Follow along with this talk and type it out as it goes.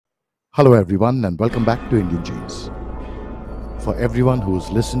Hello, everyone, and welcome back to Indian Genes. For everyone who's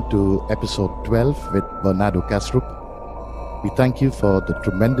listened to episode 12 with Bernardo Kastrup, we thank you for the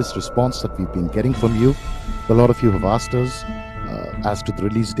tremendous response that we've been getting from you. A lot of you have asked us as to the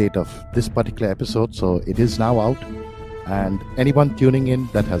release date of this particular episode, so it is now out. And anyone tuning in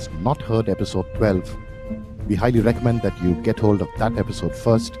that has not heard episode 12, we highly recommend that you get hold of that episode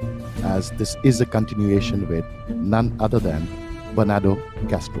first, as this is a continuation with none other than Bernardo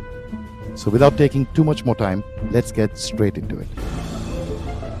Kastrup. So without taking too much more time, let's get straight into it.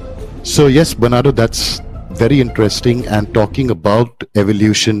 So yes, Bernardo, that's very interesting, and talking about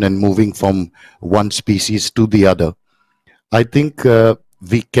evolution and moving from one species to the other. I think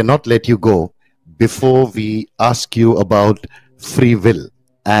we cannot let you go before we ask you about free will.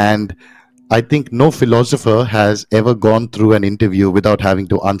 And I think no philosopher has ever gone through an interview without having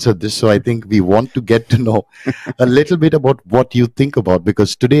to answer this. So I think we want to get to know a little bit about what you think about,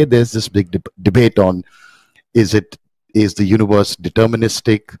 because today there's this big debate on is the universe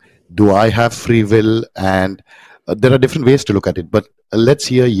deterministic? Do I have free will? And there are different ways to look at it. But let's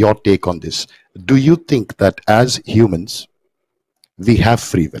hear your take on this. Do you think that as humans, we have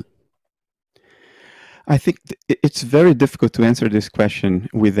free will? I think it's very difficult to answer this question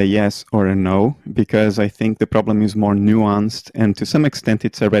with a yes or a no, because I think the problem is more nuanced, and to some extent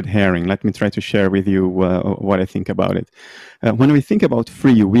it's a red herring. Let me try to share with you what I think about it. When we think about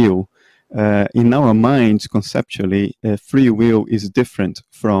free will, in our minds, conceptually, free will is different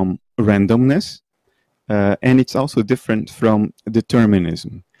from randomness, and it's also different from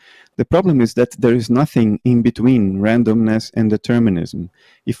determinism. The problem is that there is nothing in between randomness and determinism.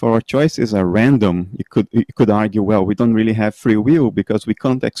 If our choices are random, you could argue, well, we don't really have free will because we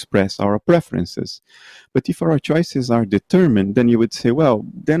can't express our preferences. But if our choices are determined, then you would say, well,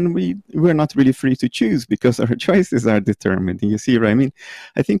 then we're not really free to choose because our choices are determined. You see what I mean?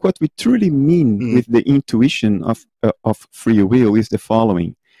 I think what we truly mean with the intuition of free will is the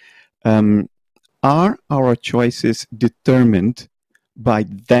following. Are our choices determined by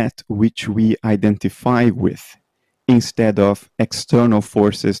that which we identify with, instead of external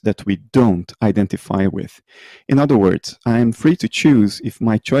forces that we don't identify with? In other words, I am free to choose if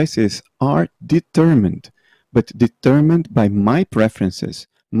my choices are determined, but determined by my preferences,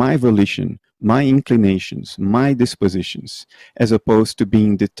 my volition, my inclinations, my dispositions, as opposed to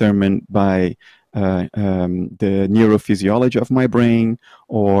being determined by the neurophysiology of my brain,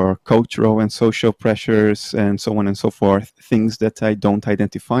 or cultural and social pressures, and so on and so forth, things that I don't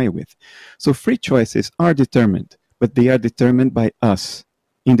identify with. So free choices are determined, but they are determined by us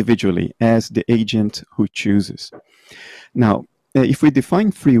individually as the agent who chooses. Now, if we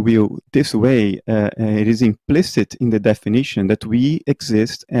define free will this way, it is implicit in the definition that we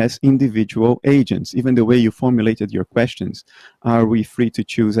exist as individual agents. Even the way you formulated your questions, are we free to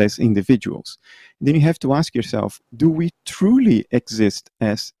choose as individuals? Then you have to ask yourself, do we truly exist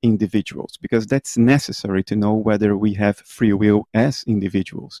as individuals? Because that's necessary to know whether we have free will as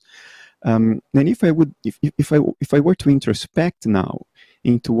individuals. And if I were to introspect now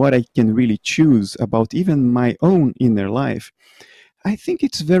into what I can really choose about even my own inner life, I think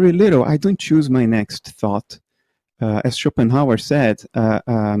it's very little. I don't choose my next thought. As Schopenhauer said, I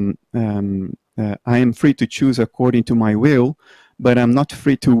am free to choose according to my will, but I'm not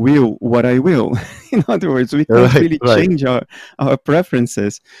free to will what I will. In other words, we can't really change our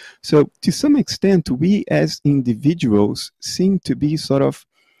preferences. So to some extent, we as individuals seem to be sort of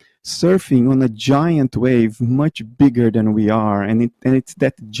surfing on a giant wave much bigger than we are, and it's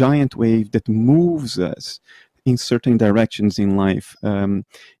that giant wave that moves us in certain directions in life.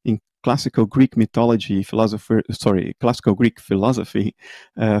 In classical Greek mythology, classical Greek philosophy,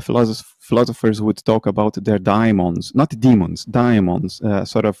 philosophers would talk about their daimons, not demons, daimons,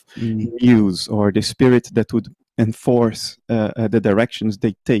 sort of muse, or the spirit that would enforce the directions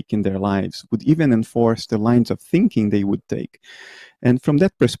they take in their lives, would even enforce the lines of thinking they would take. And from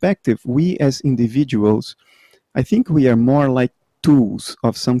that perspective, we as individuals, I think we are more like tools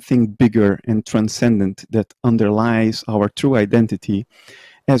of something bigger and transcendent that underlies our true identity,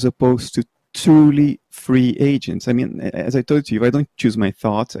 as opposed to truly free agents. I mean, as I told you, I don't choose my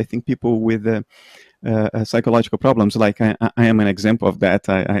thoughts. I think people with psychological problems, like I am an example of that.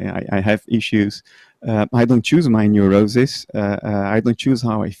 I have issues. I don't choose my neurosis. I don't choose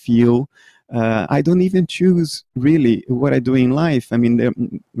how I feel. I don't even choose really what I do in life. I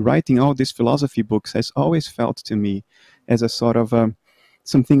mean, writing all these philosophy books has always felt to me as a sort of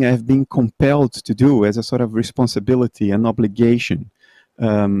something I've been compelled to do, as a sort of responsibility, an obligation,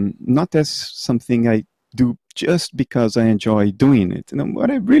 not as something I do just because I enjoy doing it.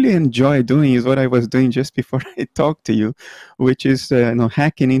 What I really enjoy doing is what I was doing just before I talked to you, which is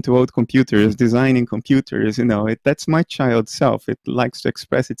hacking into old computers, designing computers. That's my child self. It likes to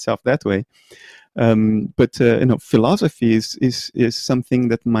express itself that way. But philosophy is something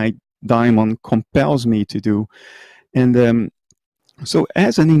that my daimon compels me to do, and so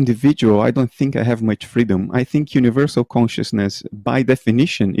as an individual, I don't think I have much freedom. I think universal consciousness, by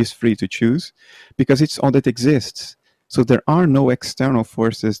definition, is free to choose because it's all that exists. So there are no external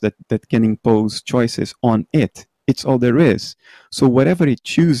forces that can impose choices on it. It's all there is. So whatever it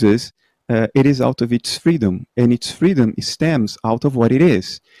chooses, it is out of its freedom. And its freedom stems out of what it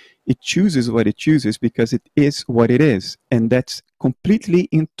is. It chooses what it chooses because it is what it is. And that's completely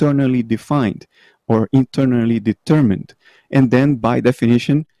internally defined or internally determined. And then by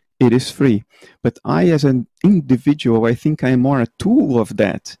definition, it is free. But I, as an individual, I think I'm more a tool of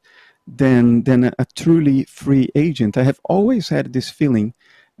that than a truly free agent. I have always had this feeling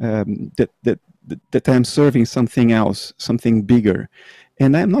that I'm serving something else, something bigger.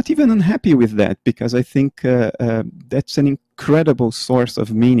 And I'm not even unhappy with that because I think that's an incredible source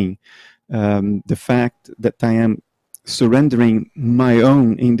of meaning. The fact that I am surrendering my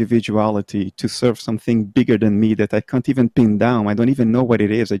own individuality to serve something bigger than me that I can't even pin down. I don't even know what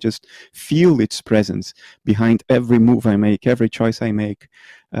it is. I just feel its presence behind every move I make, every choice I make.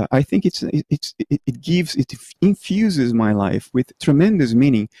 I think it infuses my life with tremendous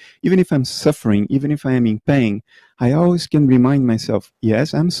meaning. Even if I'm suffering, even if I am in pain, I always can remind myself,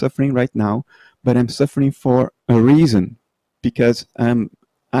 yes, I'm suffering right now, but I'm suffering for a reason because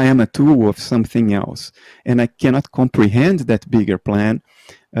I am a tool of something else, and I cannot comprehend that bigger plan,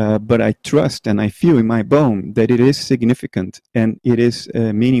 but I trust and I feel in my bone that it is significant and it is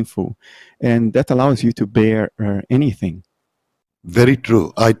meaningful, and that allows you to bear anything. Very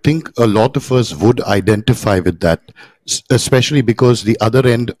true. I think a lot of us would identify with that, especially because the other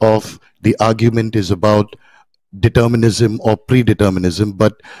end of the argument is about determinism or predeterminism,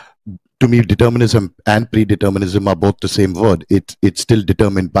 but to me, determinism and predeterminism are both the same word. It's still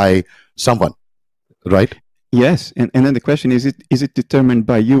determined by someone, right? Yes, and then the question is it determined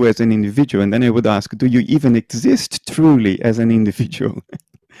by you as an individual? And then I would ask, do you even exist truly as an individual?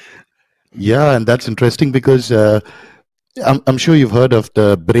 Yeah, and that's interesting because I'm sure you've heard of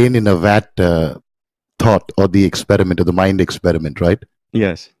the brain in a vat thought or the experiment or the mind experiment, right?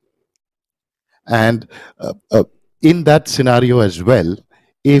 Yes. And in that scenario as well,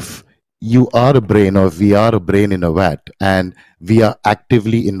 if you are a brain or we are a brain in a vat and we are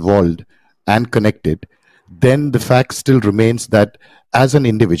actively involved and connected, then the fact still remains that as an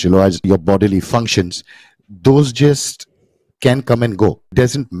individual or as your bodily functions, those just can come and go. It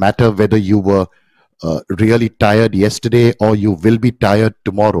doesn't matter whether you were really tired yesterday or you will be tired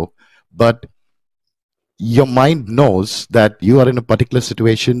tomorrow, but your mind knows that you are in a particular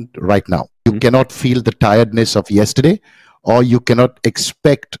situation right now. You cannot feel the tiredness of yesterday, or you cannot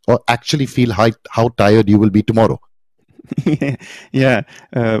expect or actually feel how tired you will be tomorrow. Yeah,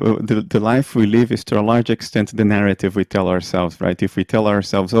 the life we live is to a large extent the narrative we tell ourselves, right? If we tell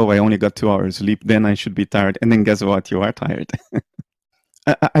ourselves, oh, I only got 2 hours sleep, then I should be tired. And then guess what? You are tired.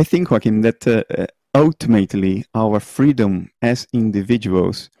 I think, Joaquin, that ultimately our freedom as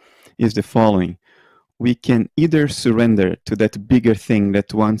individuals is the following. We can either surrender to that bigger thing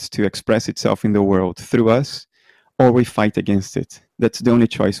that wants to express itself in the world through us, or we fight against it. That's the only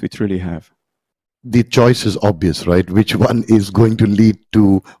choice we truly have. The choice is obvious, right? Which one is going to lead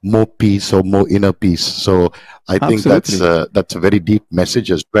to more peace or more inner peace? So I think that's a very deep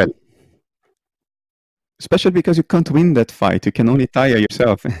message as well. Especially because you can't win that fight. You can only tire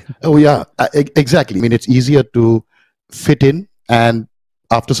yourself. Oh, yeah, exactly. I mean, it's easier to fit in, and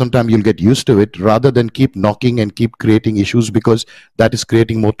after some time you'll get used to it rather than keep knocking and keep creating issues, because that is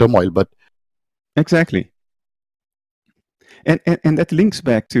creating more turmoil. But exactly. And that links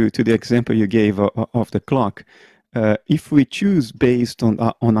back to the example you gave of the clock. If we choose based on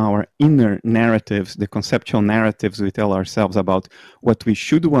our inner narratives, the conceptual narratives we tell ourselves about what we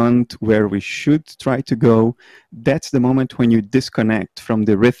should want, where we should try to go, that's the moment when you disconnect from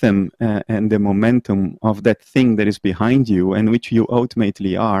the rhythm and the momentum of that thing that is behind you and which you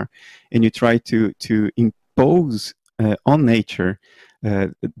ultimately are, and you try to impose on nature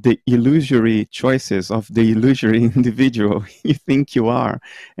the illusory choices of the illusory individual you think you are.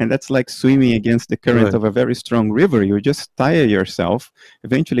 And that's like swimming against the current of a very strong river. You just tire yourself,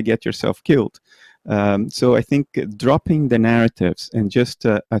 eventually get yourself killed. So I think dropping the narratives and just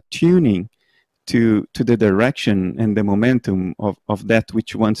attuning to the direction and the momentum of that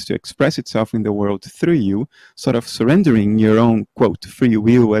which wants to express itself in the world through you, sort of surrendering your own, quote, free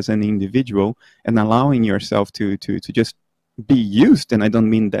will as an individual, and allowing yourself to just be used. And I don't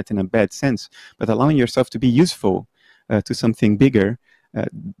mean that in a bad sense, but allowing yourself to be useful to something bigger.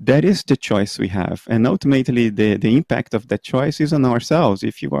 That is the choice we have. And ultimately, the impact of that choice is on ourselves.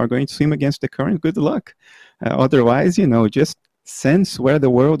 If you are going to swim against the current, good luck. Otherwise, just sense where the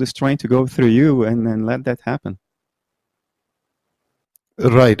world is trying to go through you, and then let that happen.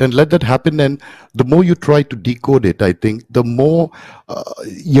 Right, and let that happen. And the more you try to decode it, I think the more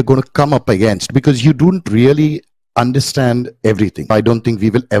you're going to come up against, because you don't really understand everything. I don't think we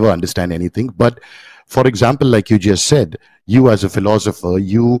will ever understand anything. But for example, like you just said, you as a philosopher,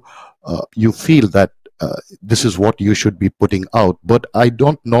 you feel that this is what you should be putting out. But I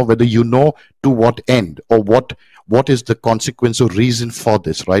don't know whether you know to what end, or what is the consequence or reason for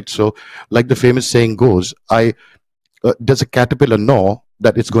this, right? So, like the famous saying goes, does a caterpillar know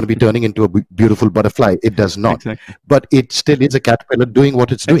that it's going to be turning into a beautiful butterfly? It does not. Exactly. But it still is a caterpillar doing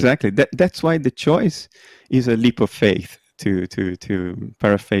what it's doing. Exactly. That's why the choice is a leap of faith. To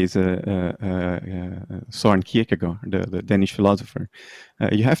paraphrase Søren Kierkegaard, the Danish philosopher,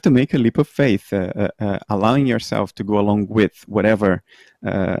 you have to make a leap of faith, allowing yourself to go along with whatever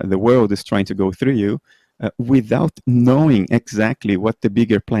the world is trying to go through you, without knowing exactly what the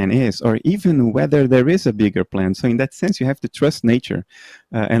bigger plan is, or even whether there is a bigger plan. So in that sense, you have to trust nature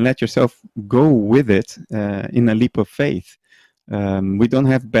and let yourself go with it in a leap of faith. We don't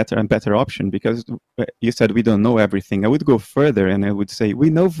have better option, because you said we don't know everything. I would go further and I would say we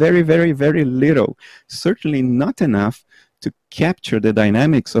know very, very, very little. Certainly not enough to capture the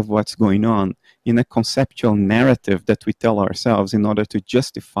dynamics of what's going on in a conceptual narrative that we tell ourselves in order to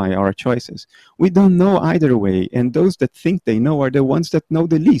justify our choices. We don't know either way, and those that think they know are the ones that know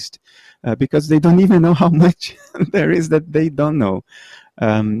the least, because they don't even know how much there is that they don't know.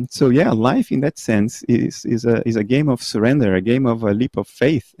 So yeah, life in that sense is a game of surrender, a game of a leap of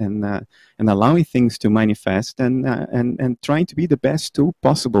faith, and allowing things to manifest, and trying to be the best tool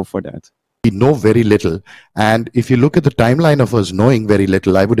possible for that. We know very little, and if you look at the timeline of us knowing very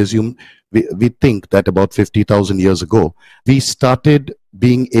little, I would assume we think that about 50,000 years ago we started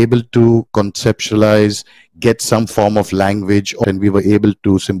being able to conceptualize, get some form of language, and we were able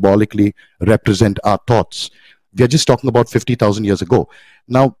to symbolically represent our thoughts. We are just talking about 50,000 years ago.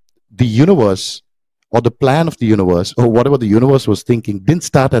 Now, the universe, or the plan of the universe, or whatever the universe was thinking, didn't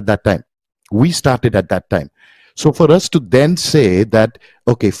start at that time. We started at that time. So for us to then say that,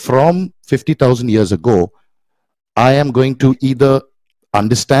 okay, from 50,000 years ago, I am going to either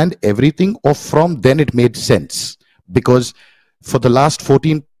understand everything, or from then it made sense. Because for the last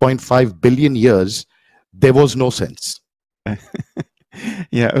 14.5 billion years, there was no sense.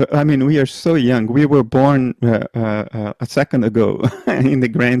 Yeah, I mean, we are so young. We were born a second ago in the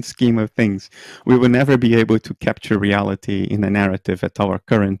grand scheme of things. We will never be able to capture reality in a narrative at our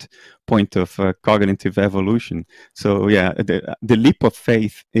current point of cognitive evolution. So yeah, the leap of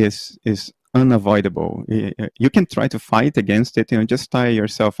faith is unavoidable. You can try to fight against it, just tie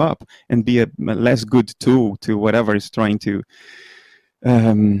yourself up and be a less good tool to whatever is trying to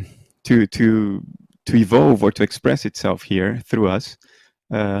evolve or to express itself here through us,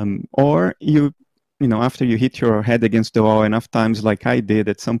 or after you hit your head against the wall enough times, like I did,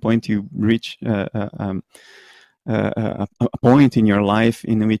 at some point you reach a point in your life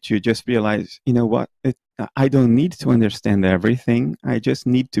in which you just realize, what, I don't need to understand everything. I just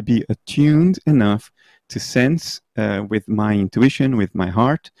need to be attuned enough to sense with my intuition, with my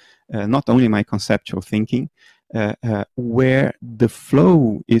heart, not only my conceptual thinking, where the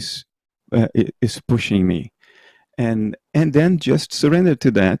flow is pushing me, and then just surrender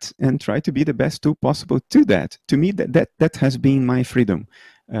to that and try to be the best tool possible to that. To me, that has been my freedom.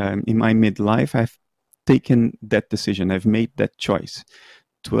 In my midlife, I've taken that decision. I've made that choice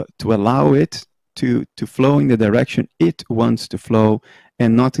to allow it to flow in the direction it wants to flow,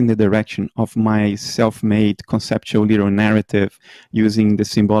 and not in the direction of my self-made conceptual little narrative using the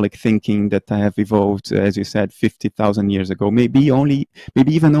symbolic thinking that I have evolved, as you said, 50,000 years ago. Maybe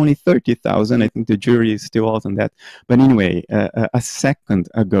even only 30,000. I think the jury is still out on that. But anyway, a second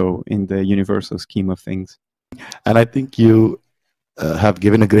ago in the universal scheme of things. And I think you have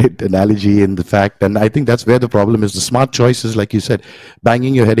given a great analogy in the fact, and I think that's where the problem is. The smart choice is, like you said,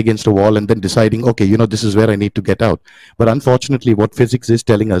 banging your head against a wall and then deciding, okay, this is where I need to get out. But unfortunately, what physics is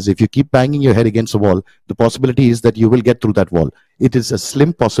telling us, if you keep banging your head against a wall, the possibility is that you will get through that wall. It is a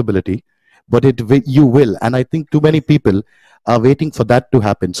slim possibility, but you will. And I think too many people are waiting for that to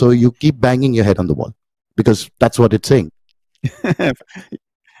happen. So you keep banging your head on the wall because that's what it's saying.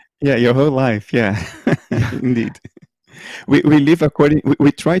 Yeah, your whole life. Yeah, Yeah. indeed. We live according,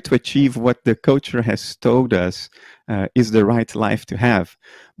 we try to achieve what the culture has told us is the right life to have.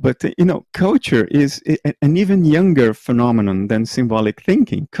 But, culture is an even younger phenomenon than symbolic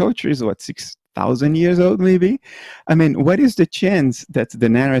thinking. Culture is what, 6,000 years old, maybe? I mean, what is the chance that the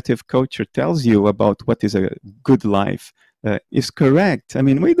narrative culture tells you about what is a good life is correct? I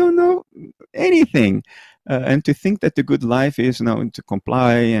mean, we don't know anything. And to think that the good life is, to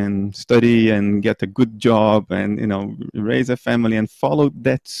comply and study and get a good job and, raise a family and follow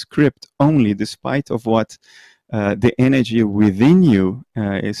that script only, despite of what the energy within you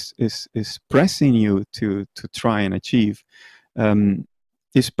is pressing you to try and achieve, um,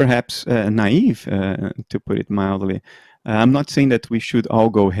 is perhaps naive, to put it mildly. I'm not saying that we should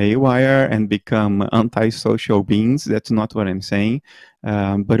all go haywire and become antisocial beings. That's not what I'm saying.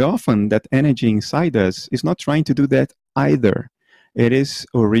 But often that energy inside us is not trying to do that either. It is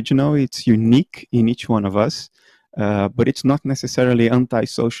original, it's unique in each one of us, but it's not necessarily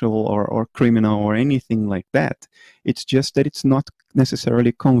antisocial or criminal or anything like that. It's just that it's not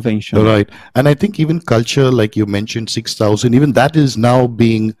necessarily conventional. Right. And I think even culture, like you mentioned, 6,000, even that is now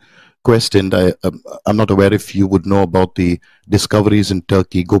being questioned. I'm not aware if you would know about the discoveries in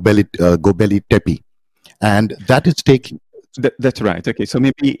Turkey, Gobeli Tepe. And that is taking That's right. Okay, so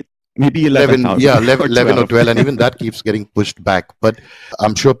maybe 11, 11,000 yeah, or 11 or 12. 12, and even that keeps getting pushed back. But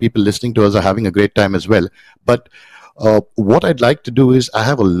I'm sure people listening to us are having a great time as well. But what I'd like to do is, I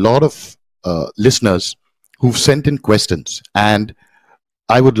have a lot of listeners who've sent in questions, and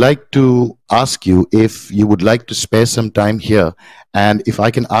I would like to ask you if you would like to spare some time here, and if I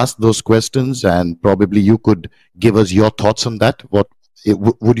can ask those questions, and probably you could give us your thoughts on that.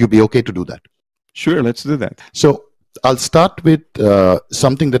 Would you be okay to do that? Sure, let's do that. So I'll start with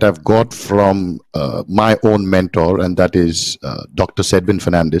something that I've got from my own mentor, and that is Dr. Sedwin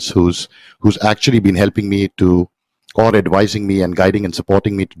Fernandez, who's actually been helping me to, or advising me and guiding and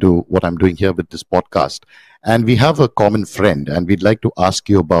supporting me to do what I'm doing here with this podcast. And we have a common friend, and we'd like to ask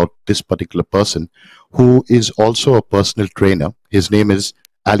you about this particular person, who is also a personal trainer. His name is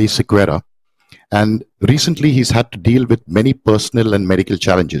Ali Sequeira. And recently, he's had to deal with many personal and medical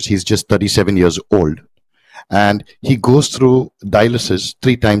challenges. He's just 37 years old, and he goes through dialysis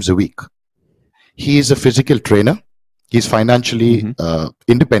 3 times a week. He is a physical trainer. He's financially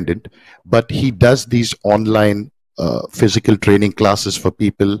independent, but he does these online physical training classes for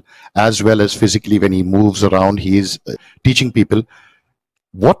people, as well as physically when he moves around. He is teaching people.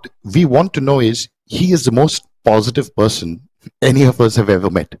 What we want to know is, he is the most positive person any of us have ever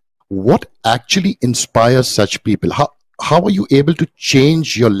met. What actually inspires such people? How are you able to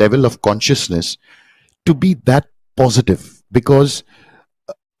change your level of consciousness to be that positive? Because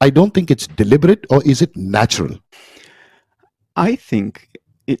I don't think it's deliberate, or is it natural? I think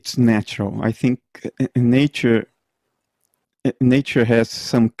it's natural. I think nature has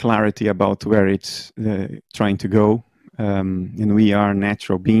some clarity about where it's trying to go, and we are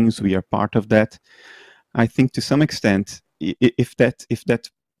natural beings. We are part of that. I think to some extent, if that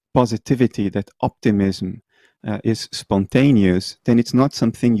positivity, that optimism is spontaneous, then it's not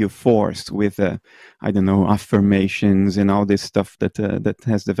something you forced with, I don't know, affirmations and all this stuff that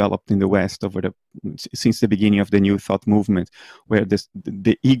has developed in the West since the beginning of the New Thought movement, where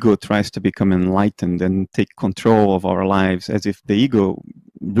the ego tries to become enlightened and take control of our lives as if the ego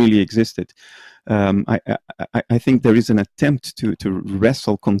really existed. I think there is an attempt to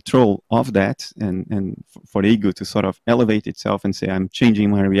wrestle control of that, and for the ego to sort of elevate itself and say, I'm changing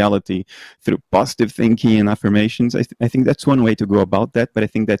my reality through positive thinking and affirmations. I think that's one way to go about that, but I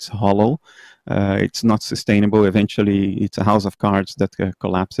think that's hollow. It's not sustainable. Eventually, it's a house of cards that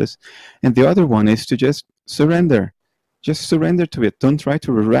collapses. And the other one is to just surrender. Just surrender to it. Don't try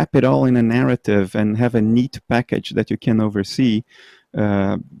to wrap it all in a narrative and have a neat package that you can oversee.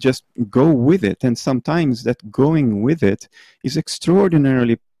 Just go with it. And sometimes that going with it is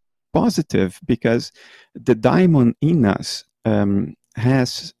extraordinarily positive, because the diamond in us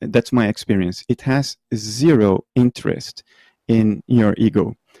has, that's my experience, it has zero interest in your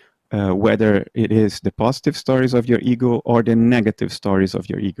ego. Whether it is the positive stories of your ego or the negative stories of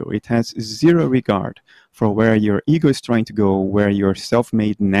your ego. It has zero regard for where your ego is trying to go, where your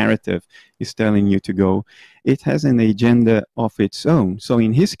self-made narrative is telling you to go. It has an agenda of its own. So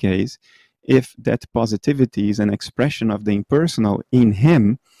in his case, if that positivity is an expression of the impersonal in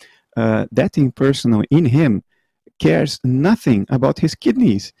him, that impersonal in him cares nothing about his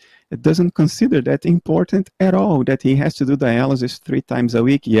kidneys. It doesn't consider that important at all, that he has to do dialysis 3 times a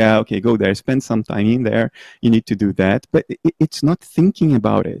week. Yeah, okay, go there, spend some time in there. You need to do that. But it's not thinking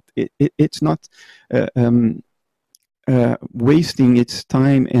about it. It's not wasting its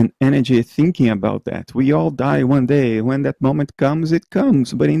time and energy thinking about that. We all die one day. When that moment comes, it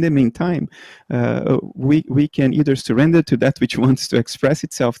comes. But in the meantime, we can either surrender to that which wants to express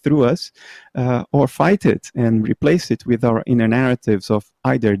itself through us, or fight it and replace it with our inner narratives of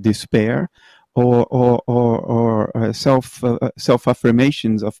either despair or self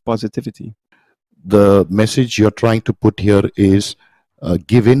affirmations of positivity. The message you're trying to put here is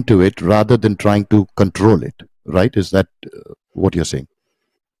give into it rather than trying to control it, right? Is that what you're saying?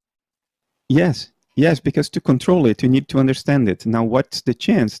 Yes, yes, because to control it, you need to understand it. Now, what's the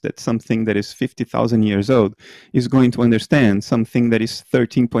chance that something that is 50,000 years old is going to understand something that is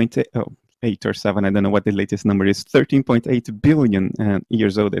 13.8 8 or 7, I don't know what the latest number is, 13.8 billion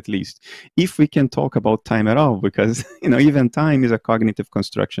years old at least, if we can talk about time at all, because even time is a cognitive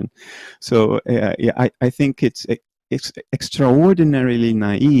construction. So I think it's extraordinarily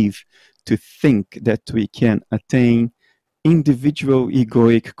naive to think that we can attain individual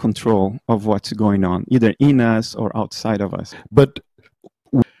egoic control of what's going on, either in us or outside of us. But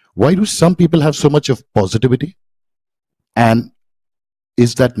why do some people have so much of positivity? And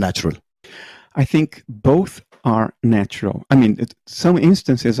is that natural? I think both are natural. I mean, some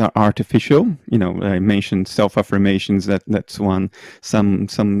instances are artificial. I mentioned self-affirmations. That's one. Some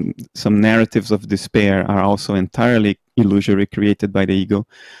narratives of despair are also entirely illusory, created by the ego.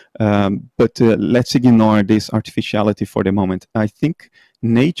 But let's ignore this artificiality for the moment. I think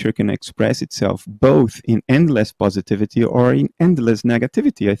nature can express itself both in endless positivity or in endless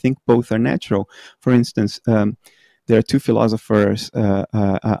negativity. I think both are natural. For instance, there are two philosophers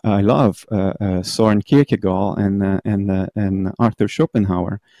I love, Soren Kierkegaard and Arthur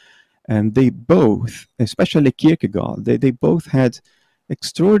Schopenhauer, and they both, especially Kierkegaard, they both had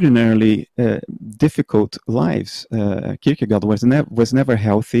extraordinarily difficult lives. Kierkegaard was never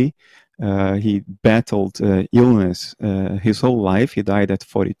healthy. He battled illness his whole life. He died at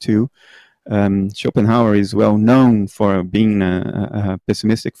 42. Schopenhauer is well known for being a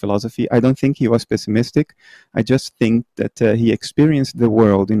pessimistic philosophy. I don't think he was pessimistic. I just think that he experienced the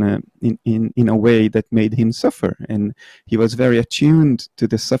world in a way that made him suffer, and he was very attuned to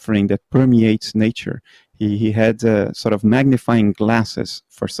the suffering that permeates nature. He had sort of magnifying glasses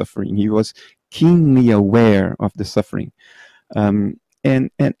for suffering. He was keenly aware of the suffering. And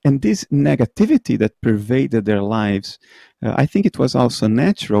this negativity that pervaded their lives, I think it was also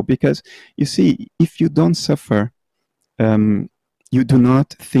natural, because you see, if you don't suffer, you do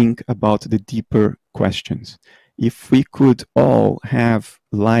not think about the deeper questions. If we could all have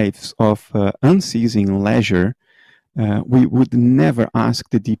lives of unceasing leisure, we would never ask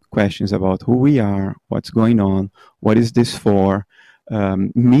the deep questions about who we are, what's going on, what is this for.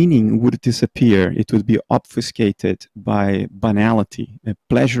 Meaning would disappear. It would be obfuscated by banality, a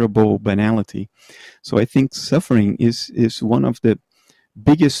pleasurable banality. So I think suffering is one of the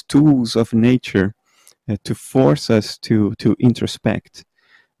biggest tools of nature to force us to introspect.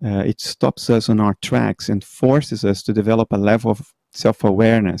 It stops us on our tracks and forces us to develop a level of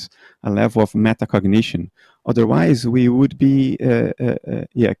self-awareness, a level of metacognition. Otherwise, we would be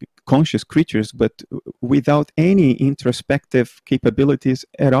conscious creatures, but without any introspective capabilities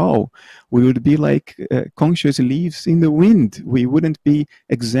at all. We would be like conscious leaves in the wind. We wouldn't be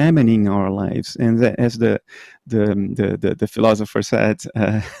examining our lives. And as the philosopher said,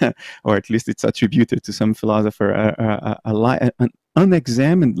 or at least it's attributed to some philosopher, an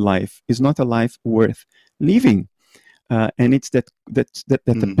unexamined life is not a life worth living. And it's that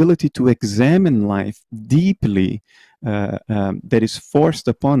ability to examine life deeply that is forced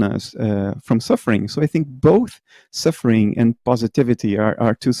upon us from suffering. So I think both suffering and positivity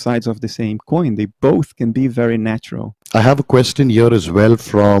are two sides of the same coin. They both can be very natural. I have a question here as well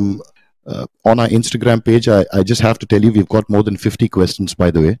from on our Instagram page. I just have to tell you, we've got more than 50 questions,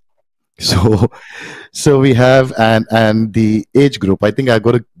 by the way. So we have, and the age group, I think I've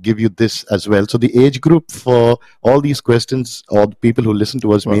got to give you this as well. So the age group for all these questions, or the people who listen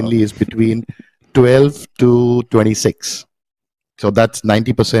to us mainly, is between 12 to 26. So that's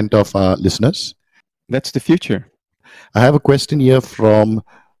 90% of our listeners. That's the future. I have a question here from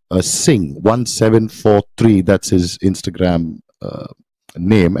Singh1743. That's his Instagram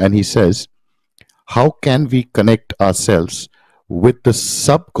name. And he says, how can we connect ourselves with the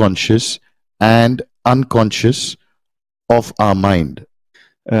subconscious and unconscious of our mind?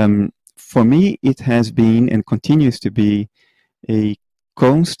 For me, it has been and continues to be a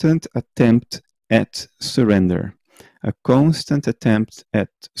constant attempt at surrender, a constant attempt at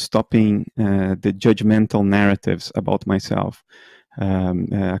stopping the judgmental narratives about myself,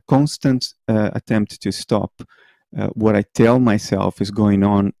 a constant attempt to stop what I tell myself is going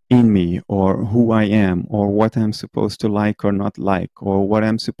on in me, or who I am, or what I'm supposed to like or not like, or what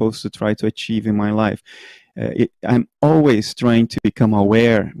I'm supposed to try to achieve in my life. I'm always trying to become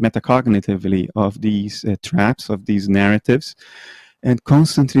aware metacognitively of these traps, of these narratives, and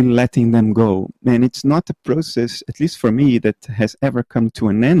constantly letting them go. And it's not a process, at least for me, that has ever come to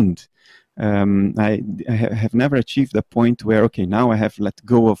an end. I have never achieved a point where, okay, now I have let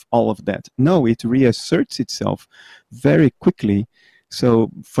go of all of that. No, it reasserts itself very quickly. So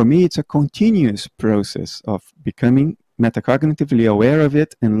for me, it's a continuous process of becoming metacognitively aware of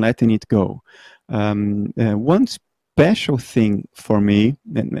it and letting it go. One special thing for me,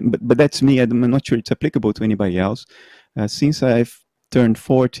 but that's me, I'm not sure it's applicable to anybody else. Since I've turned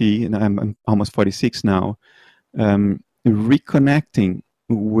 40, and I'm almost 46 now, reconnecting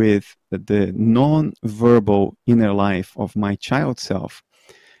with the non-verbal inner life of my child self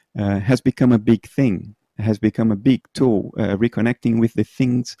has become a big thing, has become a big tool, reconnecting with the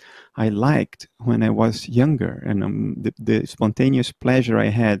things I liked when I was younger, and the spontaneous pleasure I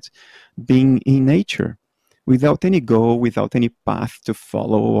had being in nature, without any goal, without any path to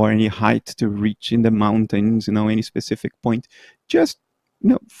follow or any height to reach in the mountains, any specific point, just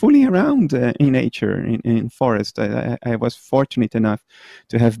fooling around in nature, in forest. I was fortunate enough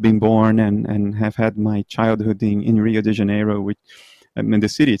to have been born and have had my childhood in Rio de Janeiro, which, I mean, the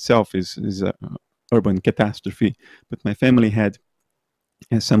city itself is a urban catastrophe, but my family had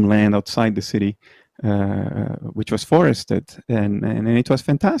some land outside the city, which was forested, and it was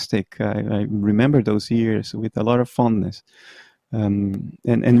fantastic. I remember those years with a lot of fondness. And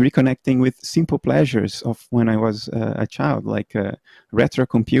reconnecting with simple pleasures of when I was a child, like retro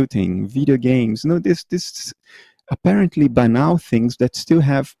computing, video games. This apparently banal things that still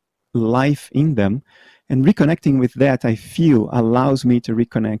have life in them, and reconnecting with that, I feel, allows me to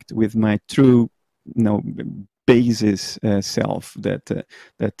reconnect with my true, basis self that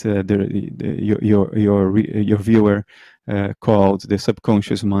your viewer called the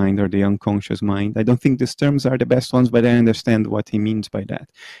subconscious mind or the unconscious mind. I don't think these terms are the best ones, but I understand what he means by that.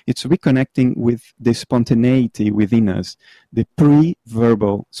 It's reconnecting with the spontaneity within us, the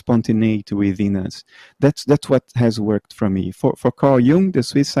pre-verbal spontaneity within us. That's what has worked for me. For Carl Jung, the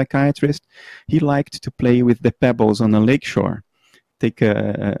Swiss psychiatrist, he liked to play with the pebbles on a lakeshore. Take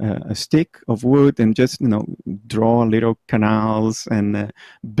a stick of wood and just draw little canals and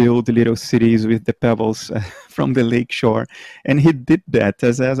build little cities with the pebbles from the lake shore. And he did that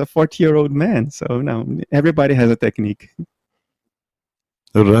as a 40-year-old man. So now everybody has a technique.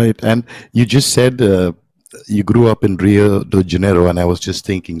 Right. And you just said you grew up in Rio de Janeiro, and I was just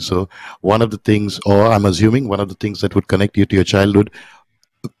thinking, so one of the things, or I'm assuming one of the things that would connect you to your childhood,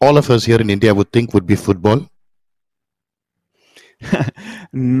 all of us here in India would think would be football.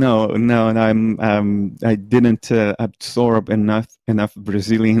 No, I didn't absorb enough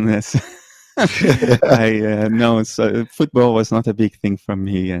Brazilianness. No, so football was not a big thing for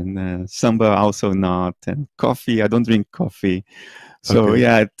me, and samba also not, and coffee. I don't drink coffee, so Okay.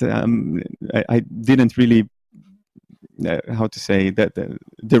 yeah, I didn't really. How to say that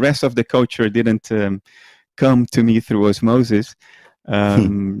the rest of the culture didn't come to me through osmosis.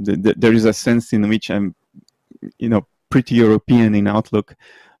 There is a sense in which I'm, pretty European in outlook,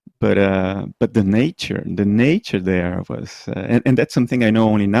 but the nature there was, and that's something I know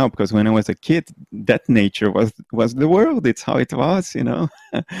only now, because when I was a kid, that nature was the world. It's how it was, Right.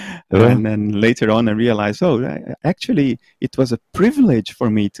 And then later on, I realized, actually, it was a privilege for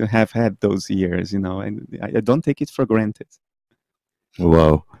me to have had those years, and I don't take it for granted.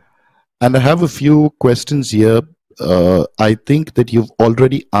 Wow. And I have a few questions here. I think that you've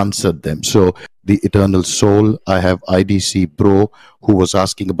already answered them. So, the eternal soul, I have IDC Pro, who was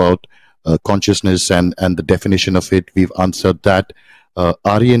asking about consciousness and the definition of it. We've answered that.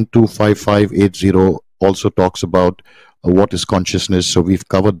 Aryan 25580 also talks about what is consciousness. So, we've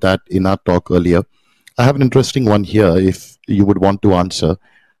covered that in our talk earlier. I have an interesting one here, if you would want to answer,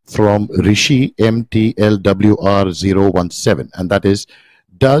 from Rishi MTLWR017, and that is,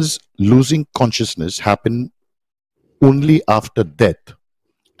 does losing consciousness happen only after death?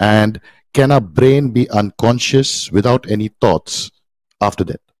 And can our brain be unconscious without any thoughts after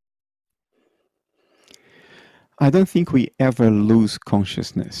death? I don't think we ever lose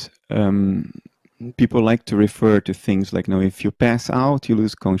consciousness. People like to refer to things like, if you pass out, you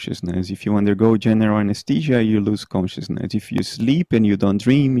lose consciousness. If you undergo general anesthesia, you lose consciousness. If you sleep and you don't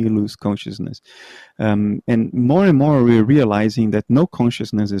dream, you lose consciousness. And more we're realizing that no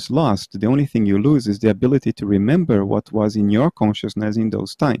consciousness is lost. The only thing you lose is the ability to remember what was in your consciousness in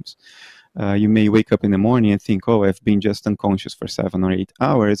those times. You may wake up in the morning and think, oh, I've been just unconscious for 7 or 8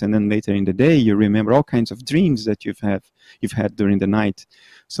 hours. And then later in the day, you remember all kinds of dreams that you've had during the night.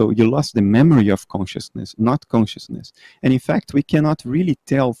 So you lost the memory of consciousness, not consciousness. And in fact, we cannot really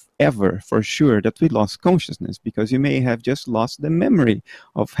tell ever for sure that we lost consciousness, because you may have just lost the memory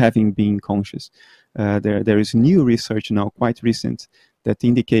of having been conscious. There is new research now, quite recent, that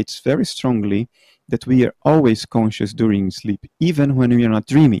indicates very strongly that we are always conscious during sleep, even when we are not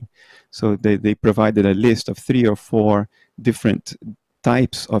dreaming. So they provided a list of 3 or 4 different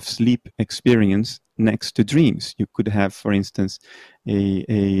types of sleep experience next to dreams. You could have, for instance,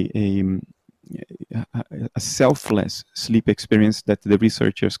 a selfless sleep experience that the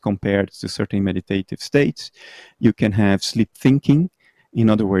researchers compared to certain meditative states. You can have sleep thinking. In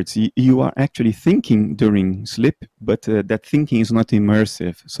other words, you are actually thinking during sleep, but that thinking is not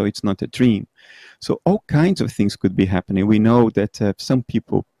immersive, so it's not a dream. So all kinds of things could be happening. We know that some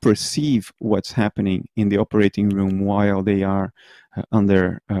people perceive what's happening in the operating room while they are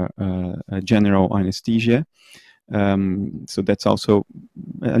under general anesthesia. So that's also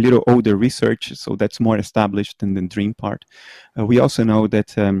a little older research, so that's more established than the dream part. We also know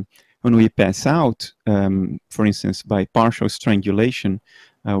that when we pass out, for instance, by partial strangulation,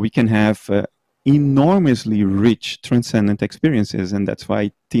 we can have enormously rich transcendent experiences, and that's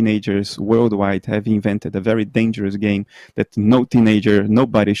why teenagers worldwide have invented a very dangerous game that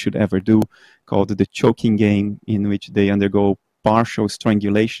nobody should ever do, called the choking game, in which they undergo partial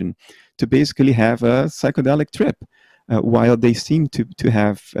strangulation to basically have a psychedelic trip. While they seem to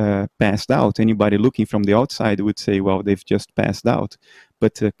have passed out. Anybody looking from the outside would say, well, they've just passed out.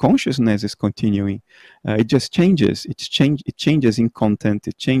 But consciousness is continuing. It just changes. It changes in content.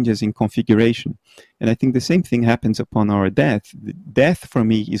 It changes in configuration. And I think the same thing happens upon our death. Death, for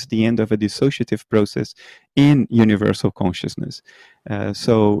me, is the end of a dissociative process in universal consciousness.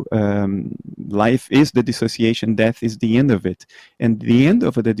 So life is the dissociation. Death is the end of it. And the end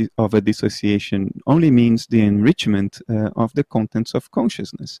of a dissociation only means the enrichment of the contents of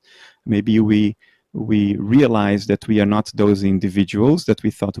consciousness. Maybe we realize that we are not those individuals that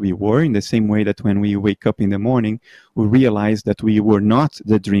we thought we were, in the same way that when we wake up in the morning, we realize that we were not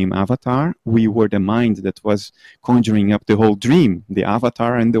the dream avatar. We were the mind that was conjuring up the whole dream, the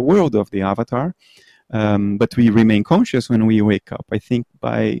avatar and the world of the avatar. But we remain conscious when we wake up. I think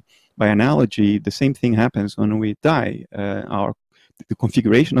by analogy, the same thing happens when we die. The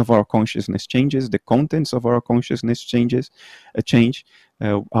configuration of our consciousness changes, the contents of our consciousness change.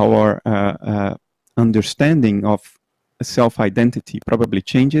 Our understanding of self-identity probably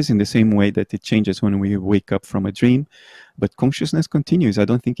changes in the same way that it changes when we wake up from a dream, but consciousness continues. I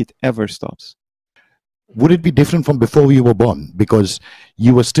don't think it ever stops. Would it be different from before you were born? Because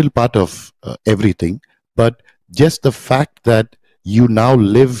you were still part of everything, but just the fact that you now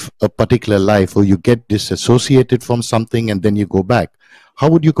live a particular life, or you get disassociated from something and then you go back, how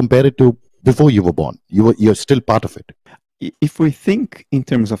would you compare it to before you were born? You're still part of it. If we think in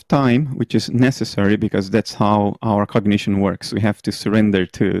terms of time, which is necessary because that's how our cognition works, we have to surrender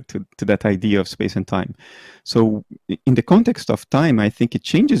to that idea of space and time. So in the context of time, I think it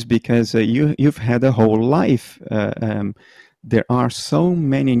changes because you've had a whole life. There are so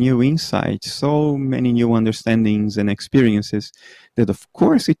many new insights, so many new understandings and experiences that of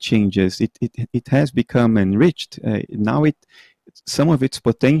course it changes. It has become enriched. Now some of its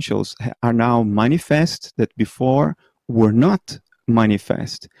potentials are now manifest that before were not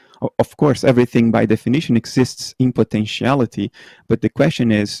manifest. Of course, everything by definition exists in potentiality, but the question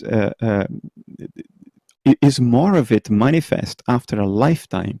is more of it manifest after a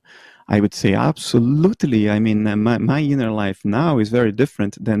lifetime? I would say absolutely. I mean, my inner life now is very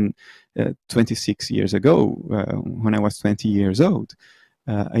different than 26 years ago when I was 20 years old.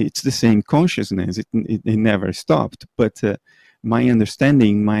 It's the same consciousness. It never stopped. But my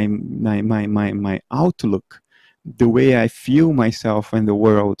understanding, my outlook, the way I feel myself and the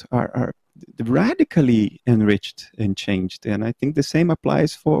world are radically enriched and changed. And I think the same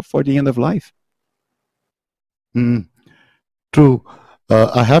applies for the end of life. True.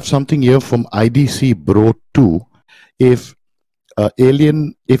 I have something here from IDC Bro 2. If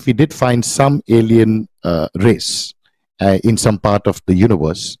we did find some alien race in some part of the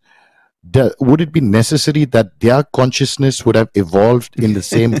universe, would it be necessary that their consciousness would have evolved in the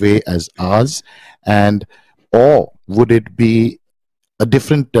same way as ours, or would it be a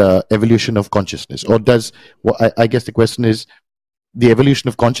different evolution of consciousness? Or I guess the question is, the evolution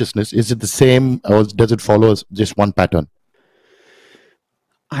of consciousness, is it the same, or does it follow just one pattern?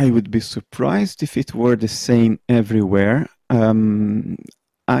 I would be surprised if it were the same everywhere.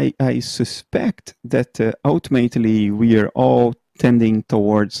 I suspect that ultimately we are all tending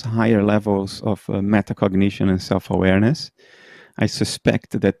towards higher levels of metacognition and self-awareness. I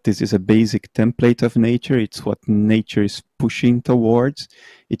suspect that this is a basic template of nature. It's what nature is pushing towards.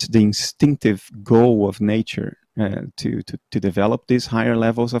 It's the instinctive goal of nature to develop these higher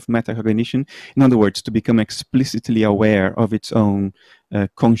levels of metacognition. In other words, to become explicitly aware of its own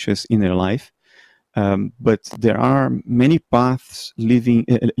conscious inner life. But there are many paths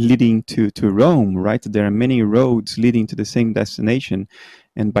leading to Rome, right? There are many roads leading to the same destination.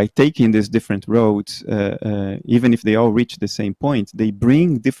 And by taking these different roads, even if they all reach the same point, they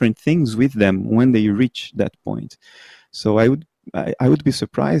bring different things with them when they reach that point. So I would be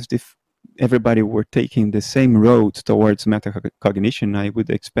surprised if everybody were taking the same road towards metacognition. I would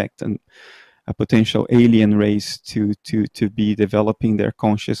expect a potential alien race to be developing their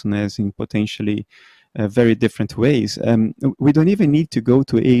consciousness in potentially very different ways. We don't even need to go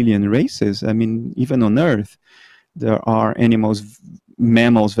to alien races. I mean, even on Earth, there are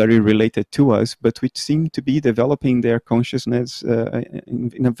mammals very related to us, but which seem to be developing their consciousness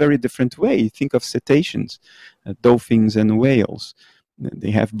in a very different way. Think of cetaceans, dolphins and whales.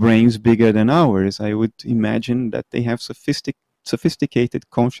 They have brains bigger than ours. I would imagine that they have sophisticated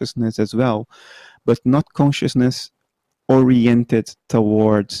consciousness as well, but not consciousness oriented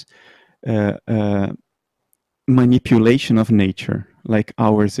towards manipulation of nature like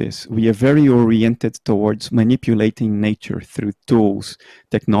ours is. We are very oriented towards manipulating nature through tools,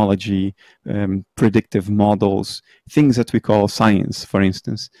 technology, predictive models, things that we call science, for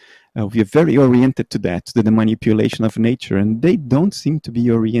instance. We are very oriented to that, to the manipulation of nature, and they don't seem to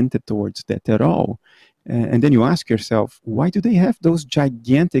be oriented towards that at all. And then you ask yourself, why do they have those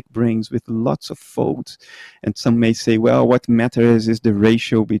gigantic brains with lots of folds? And some may say, well, what matters is the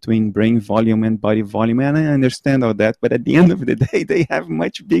ratio between brain volume and body volume. And I understand all that, but at the end of the day, they have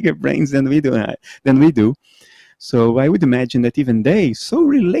much bigger brains than we do. So I would imagine that even they, so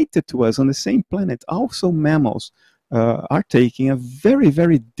related to us on the same planet, also mammals, are taking a very,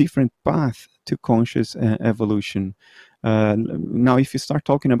 very different path to conscious evolution. Now, if you start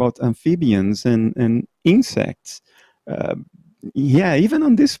talking about amphibians and insects, yeah, even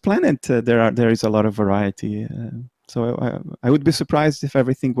on this planet, there is a lot of variety. So I would be surprised if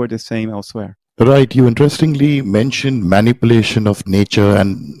everything were the same elsewhere. Right. You interestingly mentioned manipulation of nature,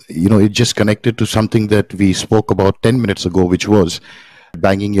 and it just connected to something that we spoke about 10 minutes ago, which was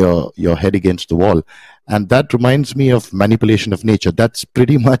banging your head against the wall. And that reminds me of manipulation of nature. That's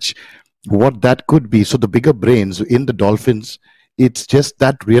pretty much what that could be. So the bigger brains in the dolphins, it's just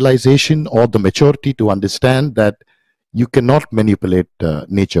that realization or the maturity to understand that you cannot manipulate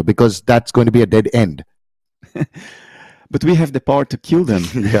nature, because that's going to be a dead end. But we have the power to kill them.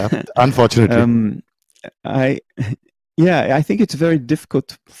 Yeah, unfortunately. I think it's very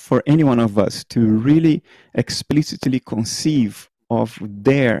difficult for any one of us to really explicitly conceive of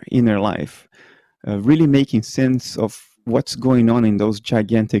their inner life, really making sense of what's going on in those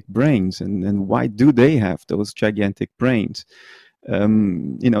gigantic brains, and why do they have those gigantic brains.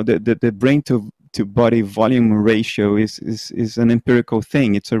 The brain to body volume ratio is an empirical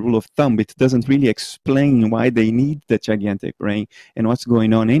thing. It's a rule of thumb. It doesn't really explain why they need the gigantic brain and what's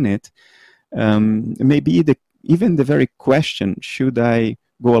going on in it. Maybe even the very question, should I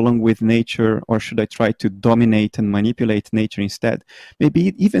go along with nature or should I try to dominate and manipulate nature instead?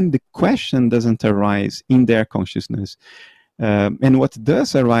 Maybe even the question doesn't arise in their consciousness. And what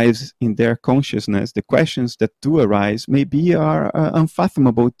does arise in their consciousness, the questions that do arise, maybe are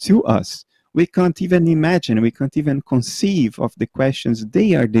unfathomable to us. We can't even imagine, we can't even conceive of the questions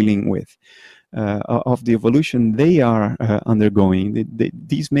they are dealing with, of the evolution they are undergoing.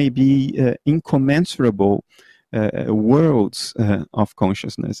 These may be incommensurable worlds of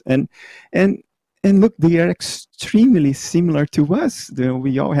consciousness. And look, they are extremely similar to us.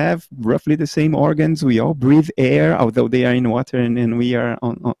 We all have roughly the same organs. We all breathe air, although they are in water and we are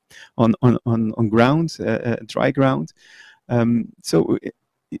on ground, dry ground. So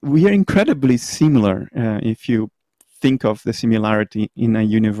we are incredibly similar if you think of the similarity in a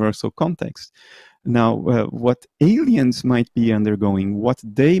universal context. Now, what aliens might be undergoing, what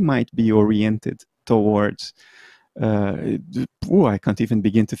they might be oriented towards, I can't even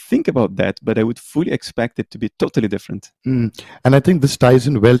begin to think about that, but I would fully expect it to be totally different. And I think this ties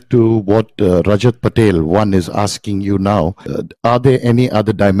in well to what Rajat Patel, one, is asking you now. Are there any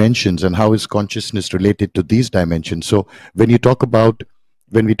other dimensions, and how is consciousness related to these dimensions? So when we talk about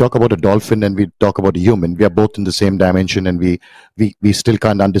a dolphin and we talk about a human, we are both in the same dimension, and we still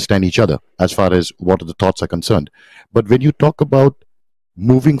can't understand each other as far as what the thoughts are concerned. But when you talk about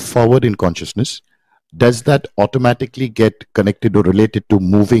moving forward in consciousness, does that automatically get connected or related to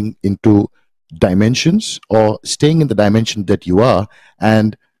moving into dimensions, or staying in the dimension that you are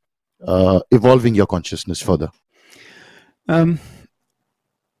and evolving your consciousness further? Um,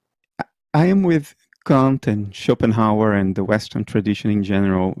 I am with Kant and Schopenhauer and the Western tradition in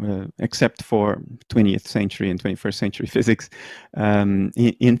general, except for 20th century and 21st century physics,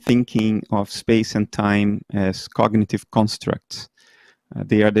 in thinking of space and time as cognitive constructs.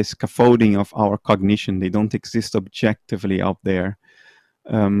 They are the scaffolding of our cognition. They don't exist objectively out there.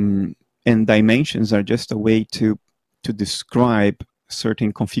 And dimensions are just a way to describe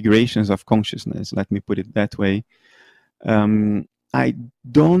certain configurations of consciousness. Let me put it that way. I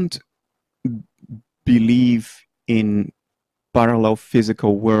don't believe in parallel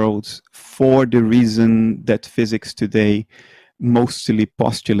physical worlds for the reason that physics today mostly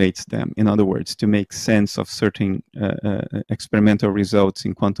postulates them. In other words, to make sense of certain experimental results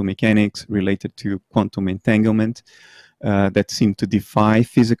in quantum mechanics related to quantum entanglement that seem to defy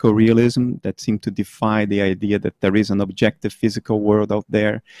physical realism, that seem to defy the idea that there is an objective physical world out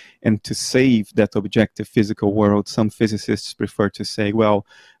there. And to save that objective physical world, some physicists prefer to say, well,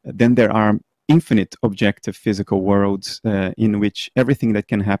 then there are infinite objective physical worlds in which everything that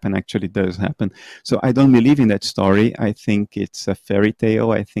can happen actually does happen. So I don't believe in that story. I think it's a fairy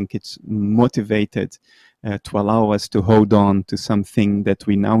tale. I think it's motivated to allow us to hold on to something that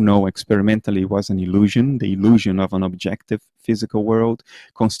we now know experimentally was an illusion, the illusion of an objective physical world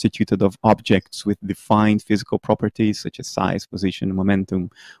constituted of objects with defined physical properties such as size, position, momentum,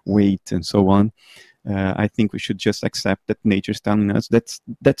 weight, and so on. I think we should just accept that nature's telling us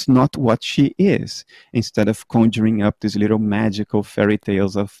that's not what she is, instead of conjuring up these little magical fairy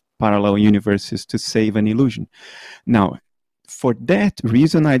tales of parallel universes to save an illusion. Now, for that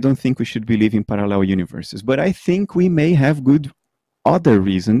reason, I don't think we should believe in parallel universes, but I think we may have good other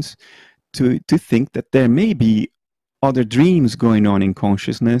reasons to think that there may be other dreams going on in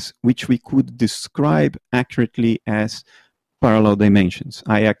consciousness, which we could describe accurately as parallel dimensions.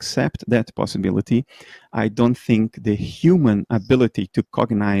 I accept that possibility. I don't think the human ability to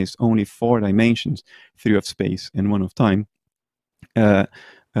cognize only 4 dimensions, 3 of space and 1 of time,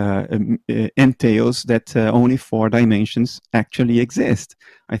 entails that only 4 dimensions actually exist.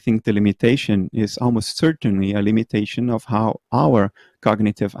 I think the limitation is almost certainly a limitation of how our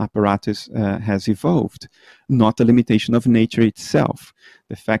cognitive apparatus has evolved, not a limitation of nature itself.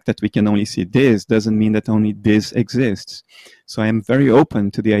 The fact that we can only see this doesn't mean that only this exists. So I am very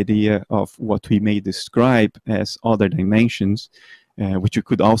open to the idea of what we may describe as other dimensions, which you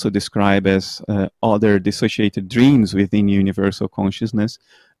could also describe as other dissociated dreams within universal consciousness,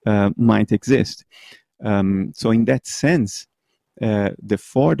 might exist. So in that sense, the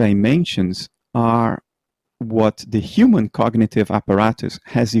 4 dimensions are what the human cognitive apparatus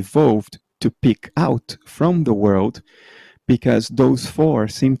has evolved to pick out from the world, because those 4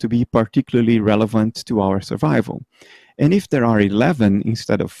 seem to be particularly relevant to our survival. And if there are 11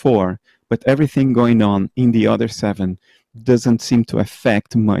 instead of 4, but everything going on in the other 7 doesn't seem to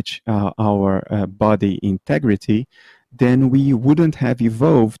affect much our body integrity, then we wouldn't have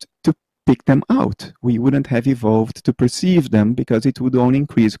evolved to pick them out. We wouldn't have evolved to perceive them, because it would only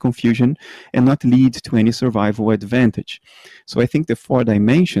increase confusion and not lead to any survival advantage. So I think the 4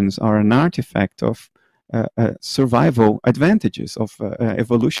 dimensions are an artifact of survival advantages, of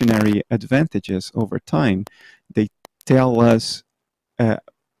evolutionary advantages over time. They tell us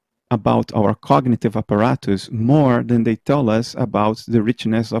about our cognitive apparatus more than they tell us about the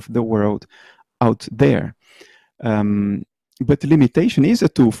richness of the world out there. But limitation is a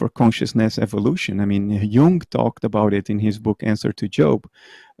tool for consciousness evolution. I mean, Jung talked about it in his book Answer to Job.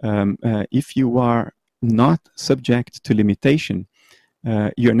 If you are not subject to limitation,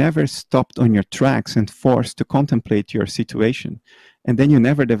 you're never stopped on your tracks and forced to contemplate your situation. And then you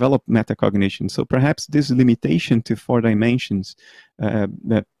never develop metacognition. So perhaps this limitation to 4 dimensions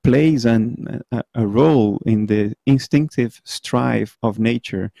plays a role in the instinctive strive of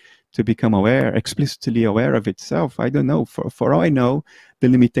nature to become aware, explicitly aware of itself. I don't know. For all I know, the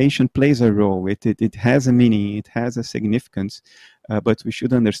limitation plays a role. It has a meaning, it has a significance, but we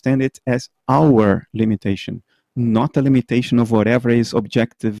should understand it as our limitation, not a limitation of whatever is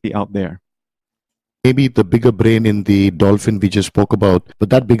objectively out there. Maybe the bigger brain in the dolphin we just spoke about,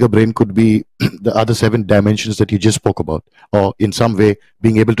 but that bigger brain could be the other 7 dimensions that you just spoke about, or in some way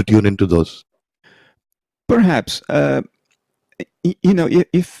being able to tune into those. Perhaps, you know,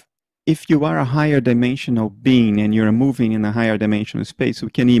 if you are a higher dimensional being and you're moving in a higher dimensional space, we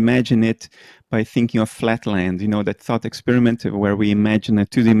can imagine it by thinking of Flatland, you know, that thought experiment where we imagine a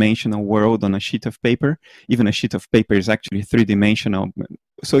 2-dimensional world on a sheet of paper. Even a sheet of paper is actually 3-dimensional.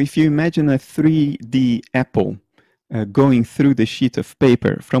 So if you imagine a 3D apple going through the sheet of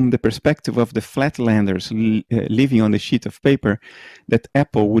paper from the perspective of the flatlanders living on the sheet of paper, that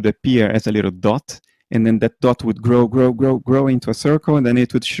apple would appear as a little dot, and then that dot would grow into a circle, and then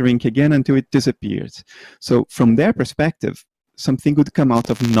it would shrink again until it disappears. So from their perspective, something would come out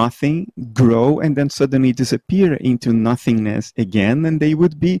of nothing, grow, and then suddenly disappear into nothingness again, and they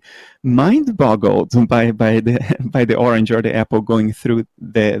would be mind-boggled by the orange or the apple going through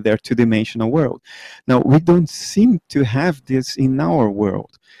their two-dimensional world. Now, we don't seem to have this in our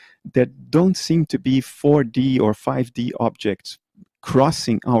world. There don't seem to be 4D or 5D objects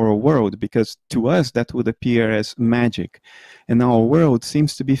crossing our world, because to us that would appear as magic, and our world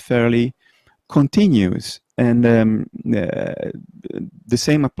seems to be fairly continuous. And the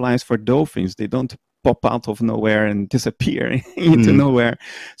same applies for dolphins. They don't pop out of nowhere and disappear into nowhere.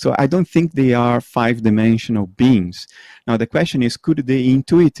 So I don't think they are 5-dimensional beings. Now the question is, could they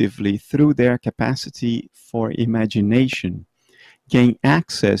intuitively, through their capacity for imagination, gain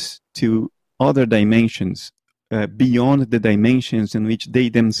access to other dimensions beyond the dimensions in which they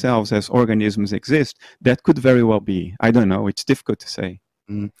themselves as organisms exist? That could very well be. I don't know. It's difficult to say.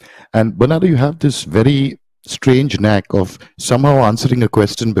 And Bernardo, you have this very strange knack of somehow answering a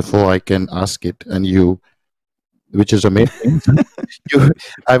question before I can ask it, and which is amazing.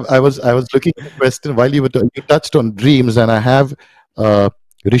 I was looking at the question while you touched on dreams, and I have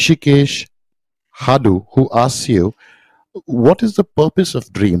Rishikesh Hadu, who asks you, what is the purpose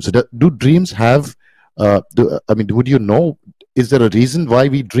of dreams? Do dreams have? Would you know? Is there a reason why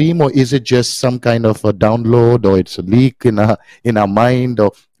we dream, or is it just some kind of a download, or it's a leak in our mind?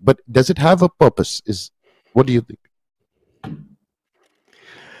 But does it have a purpose? What do you think?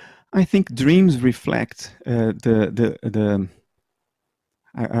 I think dreams reflect I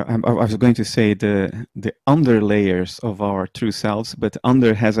was going to say the under layers of our true selves, but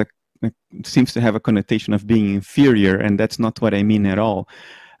under seems to have a connotation of being inferior, and that's not what I mean at all.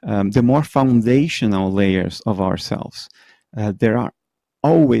 The more foundational layers of ourselves. There are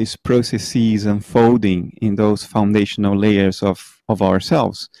always processes unfolding in those foundational layers of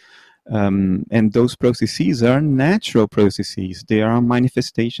ourselves. And those processes are natural processes. They are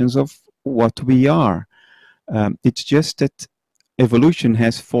manifestations of what we are. It's just that evolution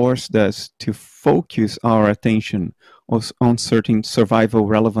has forced us to focus our attention on certain survival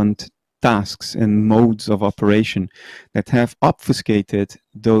relevant tasks and modes of operation that have obfuscated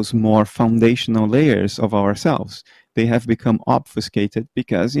those more foundational layers of ourselves. They have become obfuscated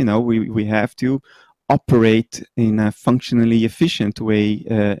because, we have to operate in a functionally efficient way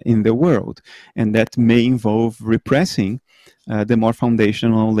in the world. And that may involve repressing the more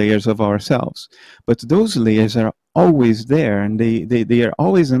foundational layers of ourselves. But those layers are always there, and they are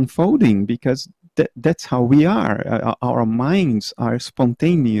always unfolding, because that's how we are. Our minds are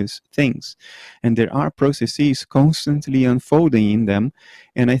spontaneous things, and there are processes constantly unfolding in them.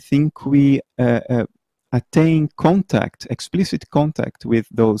 And I think we attain explicit contact with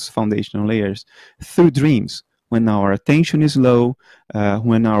those foundational layers through dreams, when our attention is low,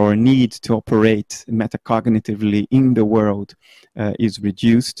 when our need to operate metacognitively in the world is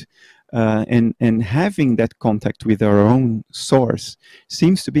reduced. And having that contact with our own source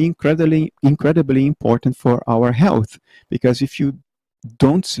seems to be incredibly important for our health, because if you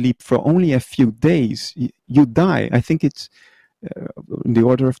don't sleep for only a few days, you die. I think it's in the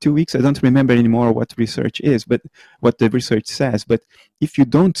order of 2 weeks. I don't remember anymore what research is, but what the research says. But if you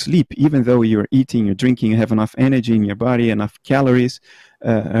don't sleep, even though you're eating, you're drinking, you have enough energy in your body, enough calories,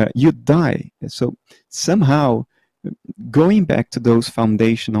 you die. So somehow, going back to those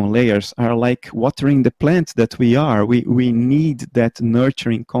foundational layers are like watering the plant that we are. We need that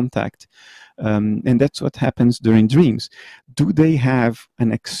nurturing contact. And that's what happens during dreams. Do they have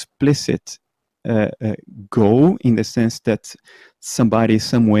an explicit goal, in the sense that somebody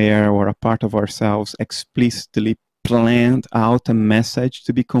somewhere or a part of ourselves explicitly planned out a message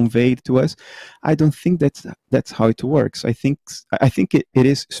to be conveyed to us? I don't think that's how it works. I think it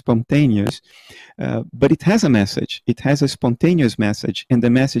is spontaneous, but it has a message. It has a spontaneous message, and the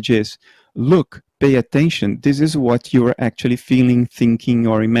message is, look, pay attention. This is what you're actually feeling, thinking,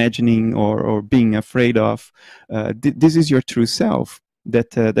 or imagining, or being afraid of. This is your true self.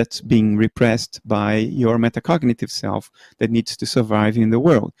 That's being repressed by your metacognitive self that needs to survive in the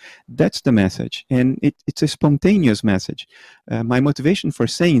world. That's the message, and it's a spontaneous message. My motivation for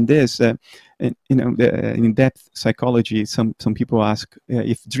saying this, in in-depth psychology, some people ask,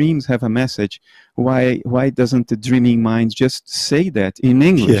 if dreams have a message, why doesn't the dreaming mind just say that in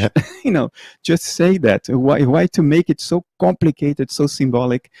English? Yeah. Just say that. Why to make it so complicated, so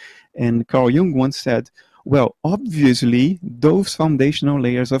symbolic? And Carl Jung once said, Well, obviously, those foundational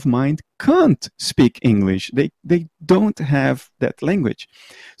layers of mind can't speak English. They don't have that language.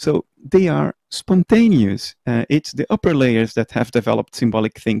 So they are spontaneous. It's the upper layers that have developed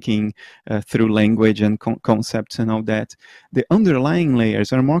symbolic thinking through language and concepts and all that. The underlying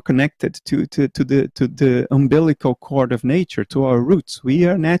layers are more connected to the umbilical cord of nature, to our roots. We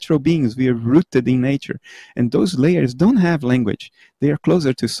are natural beings. We are rooted in nature. And those layers don't have language. They are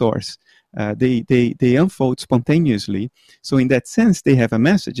closer to source. They unfold spontaneously. So in that sense, they have a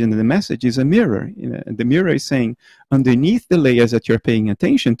message, and the message is a mirror. The mirror is saying, underneath the layers that you're paying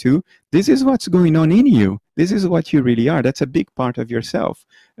attention to, this is what's going on in you. This is what you really are. That's a big part of yourself.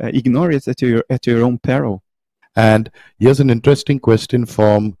 Ignore it at your own peril. And here's an interesting question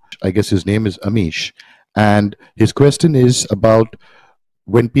from, I guess his name is Amish. And his question is about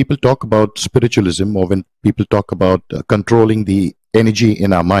when people talk about spiritualism, or when people talk about controlling the energy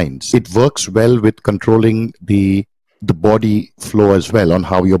in our minds, it works well with controlling the body flow as well, on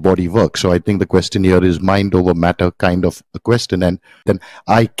how your body works. So I think the question here is mind over matter kind of a question. And then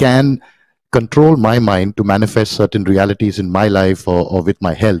I can control my mind to manifest certain realities in my life, or with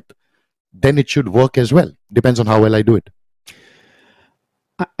my health. Then it should work as well. Depends on how well I do it.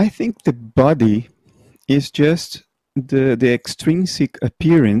 I think the body is just the extrinsic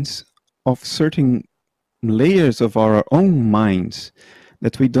appearance of certain layers of our own minds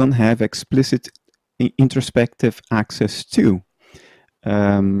that we don't have explicit introspective access to.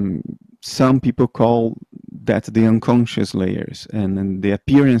 Some people call that the unconscious layers, and the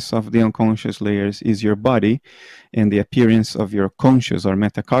appearance of the unconscious layers is your body, and the appearance of your conscious or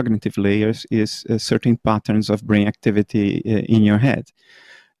metacognitive layers is certain patterns of brain activity in your head.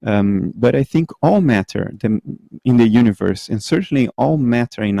 But I think all matter in the universe, and certainly all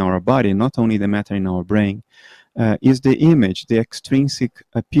matter in our body, not only the matter in our brain, is the image, the extrinsic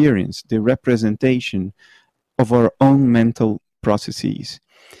appearance, the representation of our own mental processes.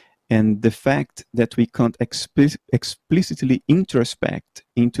 And the fact that we can't explicitly introspect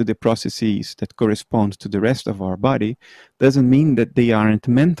into the processes that correspond to the rest of our body doesn't mean that they aren't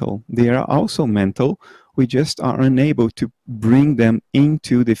mental. They are also mental. We just are unable to bring them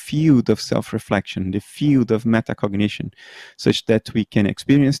into the field of self-reflection, the field of metacognition, such that we can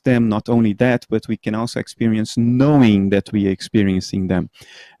experience them. Not only that, but we can also experience knowing that we are experiencing them.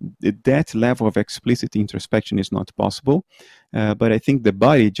 That level of explicit introspection is not possible. But I think the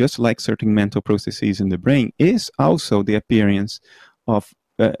body, just like certain mental processes in the brain, is also the appearance of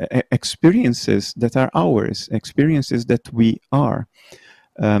experiences that are ours, experiences that we are.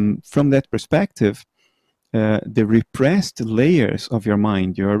 From that perspective, the repressed layers of your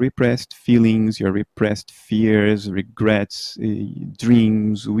mind, your repressed feelings, your repressed fears, regrets,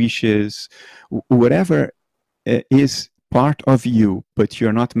 dreams, wishes, whatever is part of you, but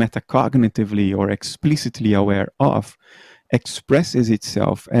you're not metacognitively or explicitly aware of, expresses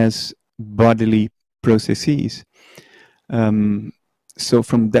itself as bodily processes. So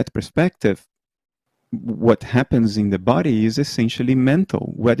from that perspective, what happens in the body is essentially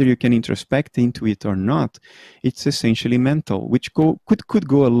mental. Whether you can introspect into it or not, it's essentially mental, which could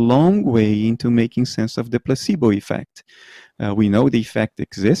go a long way into making sense of the placebo effect. We know the effect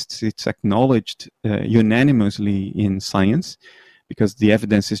exists. It's acknowledged unanimously in science, because the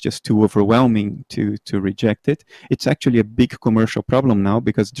evidence is just too overwhelming to reject it. It's actually a big commercial problem now,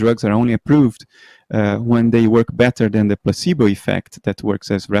 because drugs are only approved when they work better than the placebo effect that works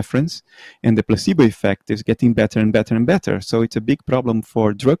as reference. And the placebo effect is getting better and better and better. So it's a big problem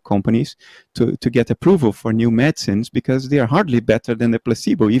for drug companies to get approval for new medicines, because they are hardly better than the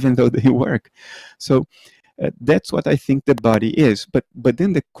placebo, even though they work. So that's what I think the body is. But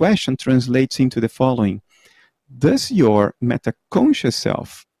then the question translates into the following. Does your metaconscious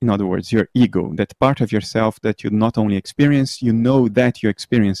self, in other words, your ego, that part of yourself that you not only experience, you know that you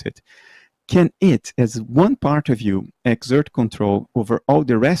experience it, can it, as one part of you, exert control over all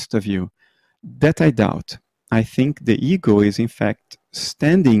the rest of you? That I doubt. I think the ego is, in fact,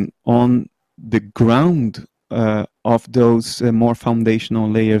 standing on the ground of those more foundational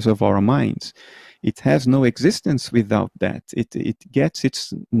layers of our minds. It has no existence without that. It gets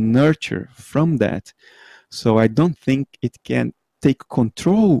its nurture from that. So I don't think it can take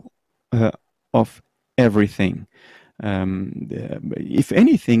control of everything. If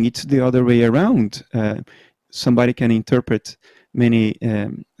anything, it's the other way around. Somebody can interpret many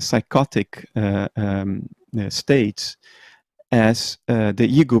psychotic states as the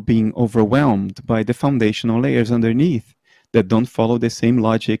ego being overwhelmed by the foundational layers underneath that don't follow the same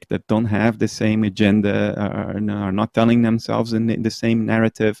logic, that don't have the same agenda, are not telling themselves in the same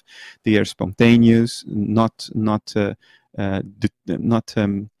narrative. They are spontaneous, not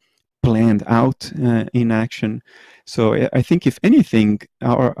planned out in action. So I think, if anything,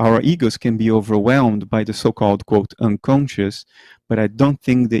 our egos can be overwhelmed by the so-called, quote, unconscious, but I don't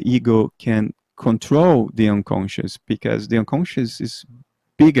think the ego can control the unconscious, because the unconscious is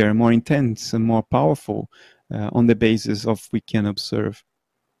bigger, more intense, and more powerful on the basis of we can observe.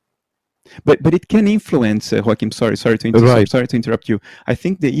 But it can influence, Joaquim. Sorry to interrupt you. I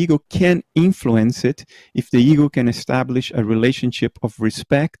think the ego can influence it if the ego can establish a relationship of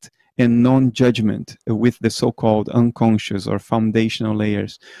respect and non-judgment with the so-called unconscious or foundational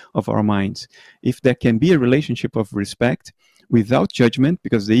layers of our minds. If there can be a relationship of respect without judgment,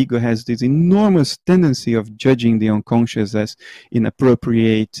 because the ego has this enormous tendency of judging the unconscious as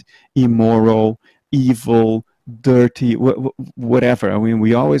inappropriate, immoral, evil, dirty, whatever. I mean,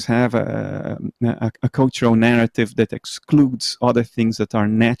 we always have a cultural narrative that excludes other things that are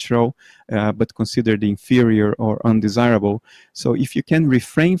natural, but considered inferior or undesirable. So if you can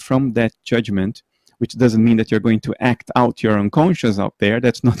refrain from that judgment, which doesn't mean that you're going to act out your unconscious out there.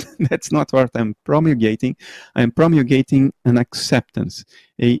 That's not that's not what I'm promulgating. I'm promulgating an acceptance,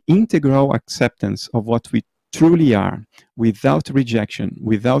 an integral acceptance of what we truly are, without rejection,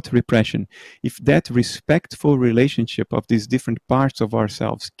 without repression. If that respectful relationship of these different parts of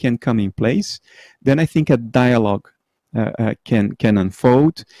ourselves can come in place, then I think a dialogue can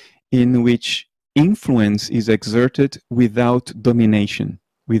unfold, in which influence is exerted without domination,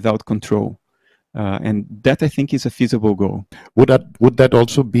 without control. And that, I think, is a feasible goal. Would that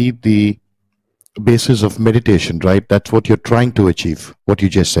also be the basis of meditation, right? That's what you're trying to achieve, what you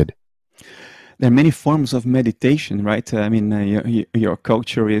just said. There are many forms of meditation, right? I mean, your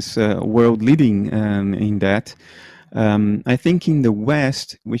culture is world leading in that. I think in the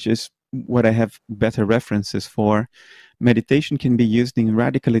West, which is what I have better references for, meditation can be used in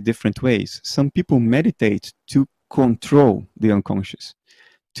radically different ways. Some people meditate to control the unconscious,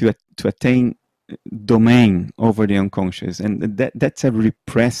 to attain domain over the unconscious, and that's a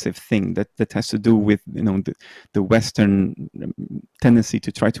repressive thing that has to do with, you know, the Western tendency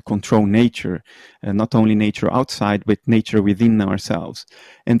to try to control nature, not only nature outside but nature within ourselves,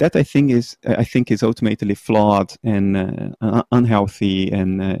 and that I think is ultimately flawed and unhealthy,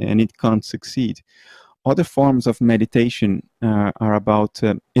 and it can't succeed. Other forms of meditation are about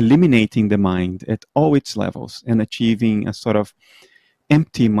eliminating the mind at all its levels and achieving a sort of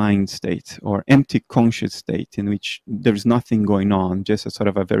empty mind state or empty conscious state in which there's nothing going on, just a sort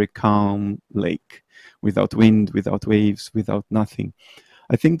of a very calm lake without wind, without waves, without nothing.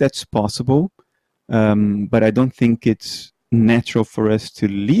 I think that's possible, but I don't think it's natural for us to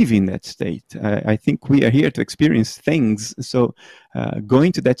live in that state. I think we are here to experience things, so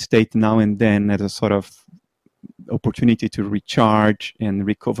going to that state now and then as a sort of opportunity to recharge and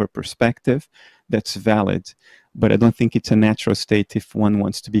recover perspective, that's valid. But I don't think it's a natural state if one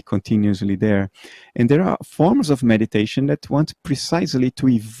wants to be continuously there. And there are forms of meditation that want precisely to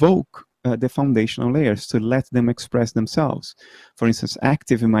evoke the foundational layers, to let them express themselves. For instance,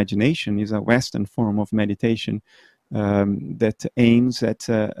 active imagination is a Western form of meditation that aims at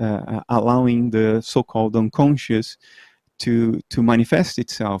allowing the so-called unconscious to manifest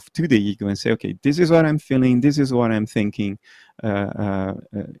itself to the ego and say, okay, this is what I'm feeling, this is what I'm thinking.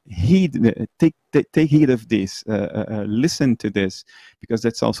 Take heed of this, listen to this, because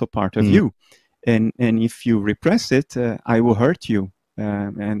that's also part of you. And if you repress it, I will hurt you.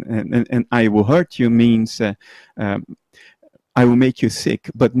 And I will hurt you means I will make you sick,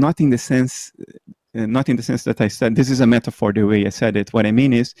 but not in the sense that I said, this is a metaphor the way I said it. What I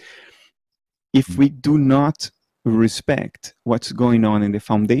mean is, if we do not respect what's going on in the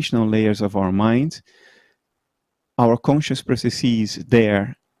foundational layers of our mind, our conscious processes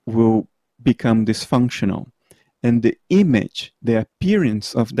there will become dysfunctional. And the image, the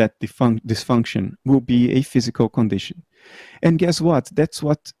appearance of that dysfunction will be a physical condition. And guess what? That's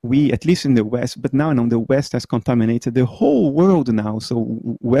what we, at least in the West, but now the West has contaminated the whole world now. So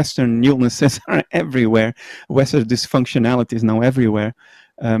Western illnesses are everywhere. Western dysfunctionality is now everywhere.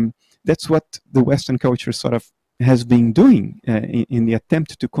 That's what the Western culture sort of has been doing in the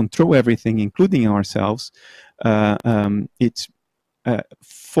attempt to control everything, including ourselves. It's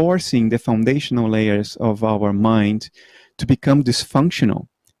forcing the foundational layers of our mind to become dysfunctional,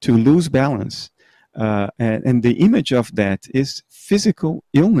 to lose balance. And the image of that is physical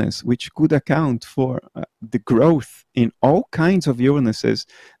illness, which could account for the growth in all kinds of illnesses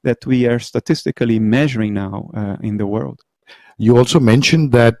that we are statistically measuring now in the world. You also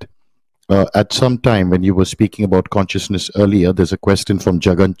mentioned that at some time when you were speaking about consciousness earlier, there's a question from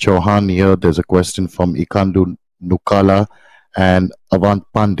Jagan Chauhan here, there's a question from Ikandu Nukala and Avant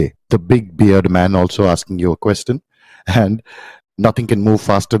Pandey, the big beard man, also asking you a question. And nothing can move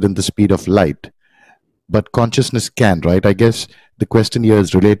faster than the speed of light, but consciousness can, right? I guess the question here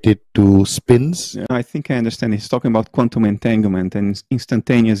is related to spins. Yeah, I think I understand. He's talking about quantum entanglement and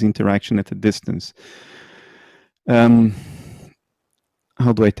instantaneous interaction at a distance. How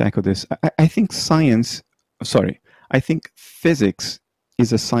do I tackle this? I think I think physics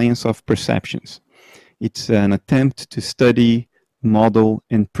is a science of perceptions. It's an attempt to study, model,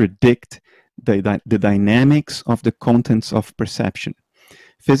 and predict the dynamics of the contents of perception.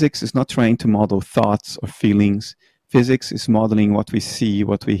 Physics is not trying to model thoughts or feelings. Physics is modeling what we see,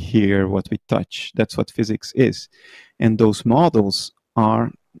 what we hear, what we touch. That's what physics is. And those models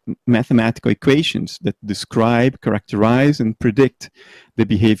are mathematical equations that describe, characterize, and predict the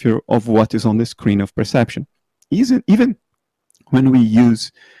behavior of what is on the screen of perception. Even when we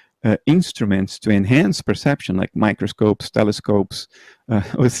use instruments to enhance perception, like microscopes, telescopes,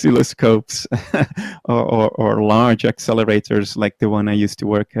 oscilloscopes, or large accelerators like the one I used to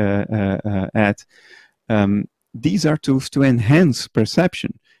work at. These are tools to enhance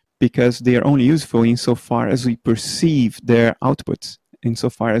perception because they are only useful insofar as we perceive their outputs,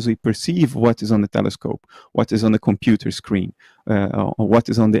 insofar as we perceive what is on the telescope, what is on the computer screen, or what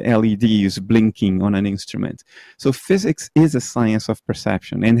is on the LEDs blinking on an instrument. So physics is a science of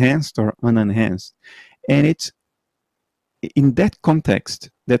perception, enhanced or unenhanced. And it's in that context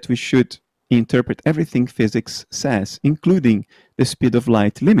that we should interpret everything physics says, including the speed of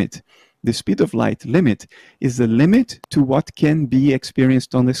light limit. The speed of light limit is the limit to what can be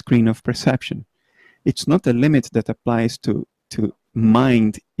experienced on the screen of perception. It's not a limit that applies to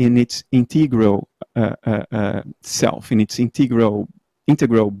mind in its integral self, in its integral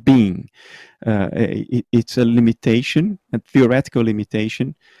being. It's a limitation, a theoretical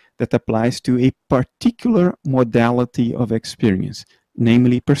limitation that applies to a particular modality of experience,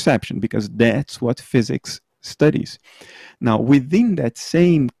 namely perception, because that's what physics studies. Now, within that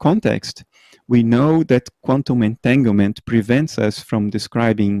same context, we know that quantum entanglement prevents us from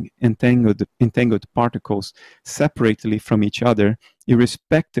describing entangled particles separately from each other,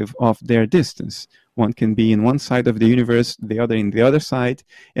 irrespective of their distance. One can be in one side of the universe, the other in the other side,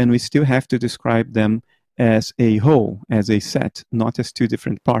 and we still have to describe them as a whole, as a set, not as two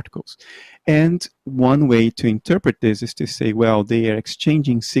different particles. And one way to interpret this is to say, well, they are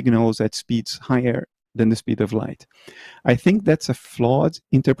exchanging signals at speeds higher than the speed of light. I think that's a flawed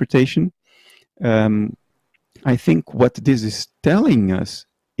interpretation. I think what this is telling us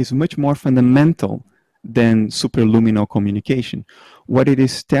is much more fundamental than superluminal communication. What it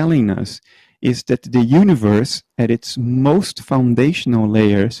is telling us is that the universe at its most foundational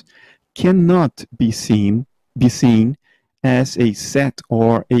layers cannot be seen as a set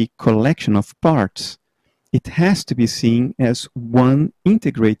or a collection of parts. It has to be seen as one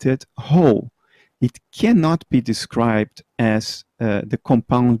integrated whole. It cannot be described as the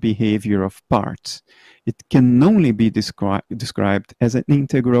compound behavior of parts. It can only be described as an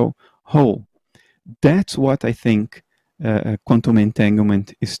integral whole. That's what I think quantum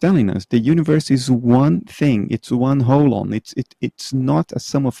entanglement is telling us. The universe is one thing. It's one whole. It's not a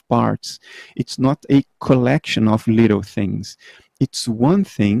sum of parts. It's not a collection of little things. It's one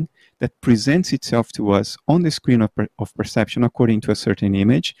thing that presents itself to us on the screen of perception according to a certain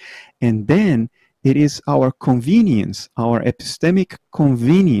image, and then it is our convenience, our epistemic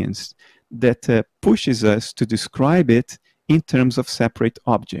convenience, that pushes us to describe it in terms of separate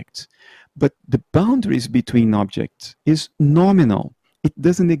objects. But the boundaries between objects is nominal. It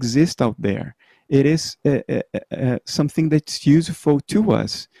doesn't exist out there. It is something that's useful to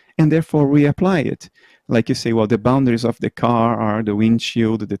us, and therefore we apply it. Like you say, well, the boundaries of the car are the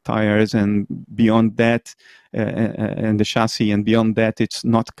windshield, the tires, and beyond that, and the chassis, and beyond that, it's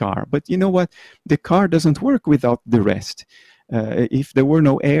not car. But you know what? The car doesn't work without the rest. If there were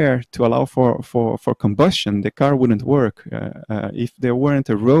no air to allow for combustion, the car wouldn't work. If there weren't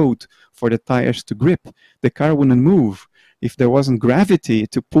a road for the tires to grip, the car wouldn't move. If there wasn't gravity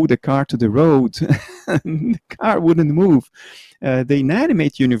to pull the car to the road, the car wouldn't move. The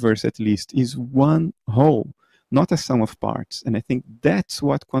inanimate universe, at least, is one whole, not a sum of parts. And I think that's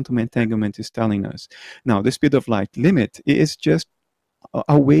what quantum entanglement is telling us. Now, the speed of light limit is just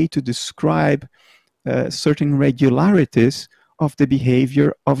a way to describe certain regularities of the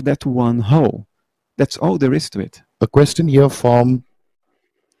behavior of that one whole. That's all there is to it. A question here from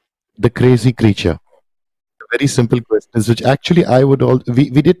the crazy creature. Very simple questions, which actually I would all we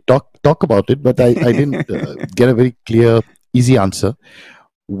did talk about it, but I didn't get a very clear, easy answer.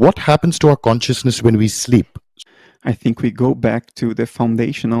 What happens to our consciousness when we sleep? I think we go back to the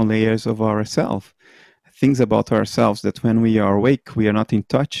foundational layers of ourself. things about ourselves that when we are awake, we are not in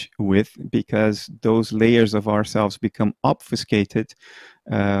touch with, because those layers of ourselves become obfuscated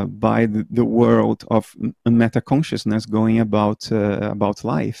by the world of meta consciousness going about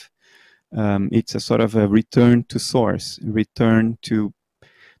life. It's a sort of a return to source, return to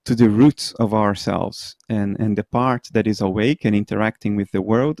the roots of ourselves, and the part that is awake and interacting with the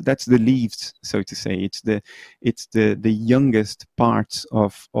world, that's the leaves, so to say. It's the youngest parts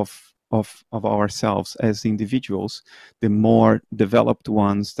of ourselves as individuals, the more developed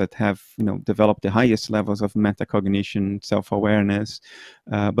ones that have developed the highest levels of metacognition, self-awareness,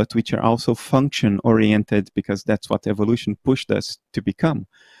 but which are also function oriented, because that's what evolution pushed us to become.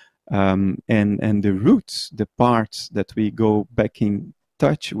 And the roots, the parts that we go back in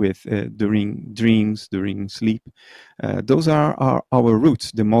touch with during dreams, during sleep, those are our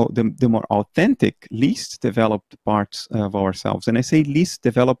roots, the more authentic, least developed parts of ourselves. And I say least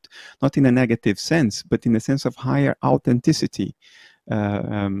developed not in a negative sense, but in the sense of higher authenticity.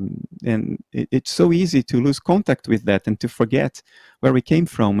 And it's so easy to lose contact with that and to forget where we came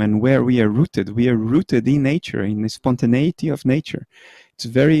from and where we are rooted. We are rooted in nature, in the spontaneity of nature.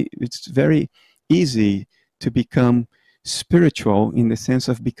 It's very easy to become spiritual in the sense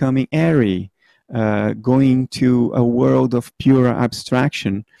of becoming airy, going to a world of pure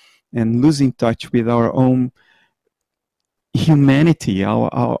abstraction and losing touch with our own humanity,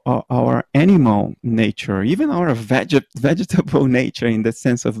 our animal nature, even our vegetable nature, in the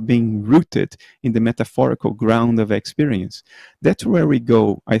sense of being rooted in the metaphorical ground of experience. That's where we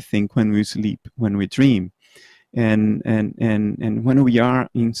go, I think, when we sleep, when we dream. And when we are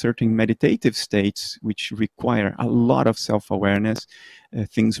in certain meditative states, which require a lot of self-awareness,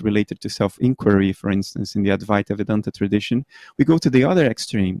 things related to self-inquiry, for instance, in the Advaita Vedanta tradition, we go to the other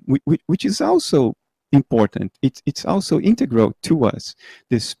extreme, which is also important. It's also integral to us.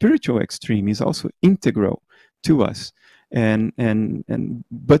 The spiritual extreme is also integral to us,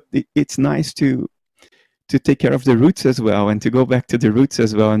 but it's nice to take care of the roots as well, and to go back to the roots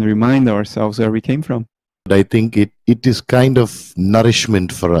as well, and remind ourselves where we came from. I think it is kind of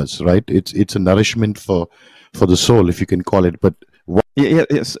nourishment for us, right? It's a nourishment for the soul, if you can call it. But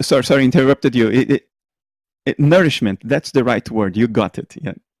yes. Sorry, interrupted you. Nourishment. That's the right word. You got it.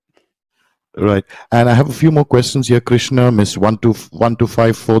 Yeah. Right. And I have a few more questions here. Krishna, Miss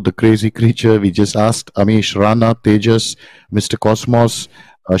 1254, the crazy creature. We just asked Amish, Rana, Tejas, Mr. Cosmos,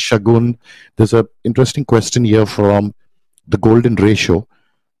 Shagun. There's an interesting question here from the Golden Ratio.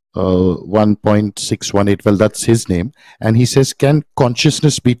 1.618, well, that's his name, and he says, can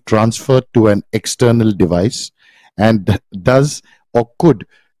consciousness be transferred to an external device, and does or could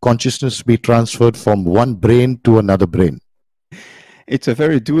consciousness be transferred from one brain to another brain? It's a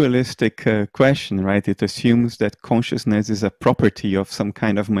very dualistic question, right? It assumes that consciousness is a property of some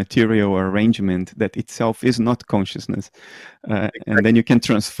kind of material or arrangement that itself is not consciousness. And then you can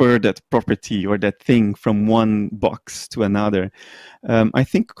transfer that property or that thing from one box to another. I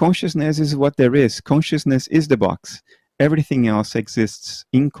think consciousness is what there is. Consciousness is the box. Everything else exists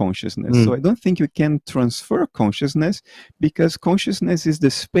in consciousness. So I don't think you can transfer consciousness, because consciousness is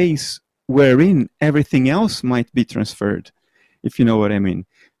the space wherein everything else might be transferred, if you know what I mean.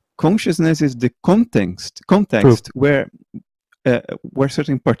 Consciousness is the context where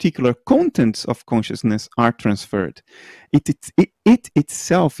certain particular contents of consciousness are transferred. It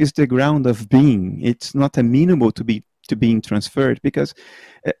itself is the ground of being. It's not amenable to being transferred, because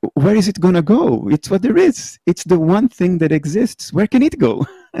where is it going to go? It's what there is. It's the one thing that exists. Where can it go?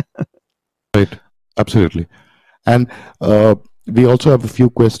 Right, absolutely. And we also have a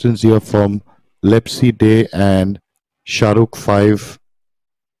few questions here from Lepsy Day and Shahrukh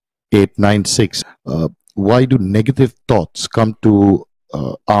 5896. Why do negative thoughts come to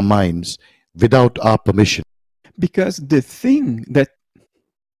our minds without our permission? Because the thing that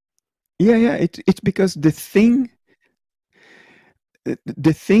it's because the thing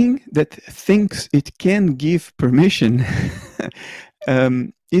that thinks it can give permission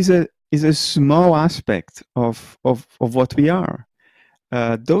is a small aspect of what we are.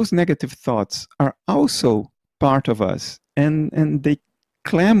 Those negative thoughts are also part of us, and they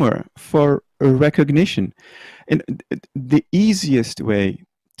clamor for recognition. And the easiest way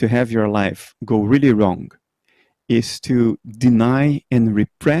to have your life go really wrong is to deny and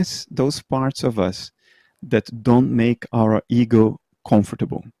repress those parts of us that don't make our ego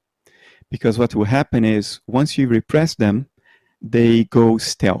comfortable. Because what will happen is, once you repress them, they go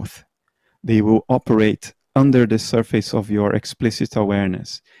stealth. They will operate under the surface of your explicit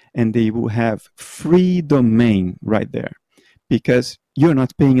awareness, and they will have free domain right there, because you're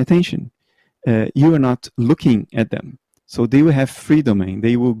not paying attention. You are not looking at them. So they will have free domain.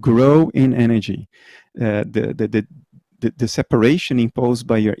 They will grow in energy. The separation imposed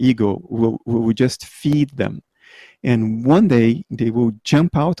by your ego will just feed them. And one day they will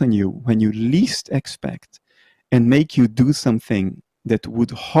jump out on you when you least expect and make you do something that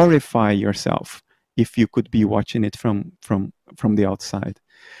would horrify yourself if you could be watching it from the outside.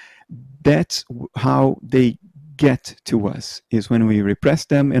 That's how they get to us, is when we repress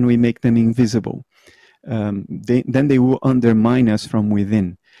them and we make them invisible. Then they will undermine us from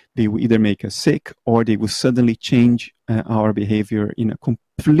within. They will either make us sick, or they will suddenly change our behavior in a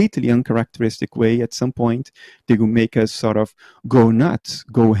completely uncharacteristic way. At some point, they will make us sort of go nuts,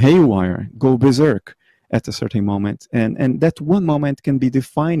 go haywire, go berserk at a certain moment. And that one moment can be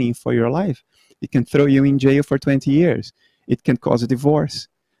defining for your life. It can throw you in jail for 20 years. It can cause a divorce.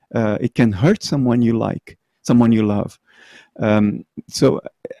 It can hurt someone you like, someone you love. So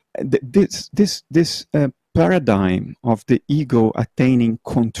this paradigm of the ego attaining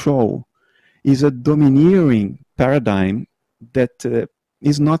control is a domineering paradigm that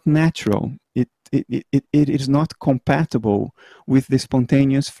is not natural. It is not compatible with the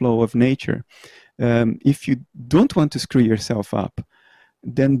spontaneous flow of nature. If you don't want to screw yourself up,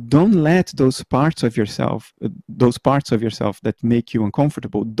 then don't let those parts of yourself that make you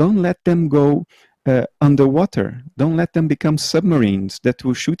uncomfortable, don't let them go underwater. Don't let them become submarines that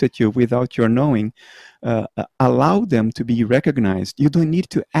will shoot at you without your knowing. Allow them to be recognized. You don't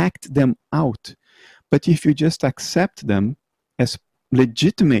need to act them out. But if you just accept them as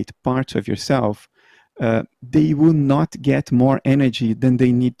legitimate parts of yourself, they will not get more energy than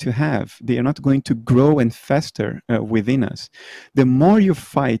they need to have. They are not going to grow and fester within us. The more you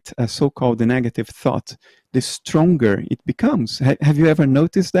fight a so-called negative thought, the stronger it becomes. Have you ever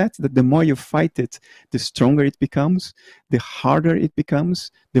noticed that the more you fight it, the stronger it becomes, the harder it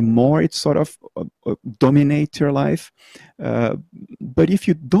becomes, the more it sort of dominates your life? But if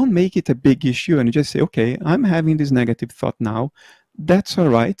you don't make it a big issue and you just say, okay, I'm having this negative thought now, that's all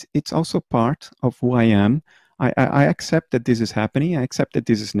right. It's also part of who I am. I accept that this is happening. I accept that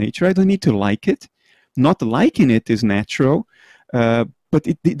this is nature. I don't need to like it. Not liking it is natural, but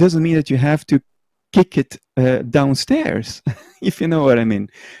it doesn't mean that you have to kick it downstairs, if you know what I mean.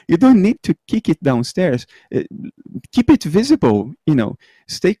 You don't need to kick it downstairs. Keep it visible.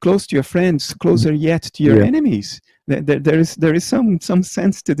 Stay close to your friends, closer yet to your enemies. There is some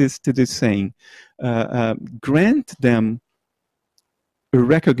sense to this saying. Grant them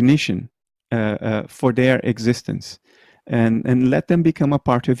recognition for their existence, and let them become a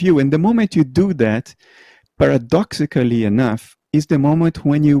part of you. And the moment you do that, paradoxically enough, is the moment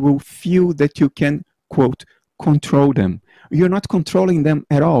when you will feel that you can, quote, control them. You're not controlling them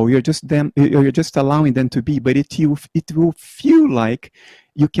at all. You're just allowing them to be, but it will feel like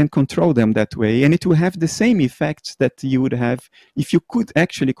you can control them that way, and it will have the same effects that you would have if you could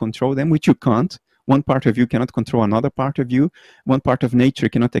actually control them, which you can't. One part of you cannot control another part of you. One part of nature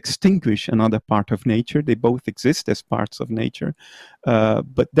cannot extinguish another part of nature. They both exist as parts of nature.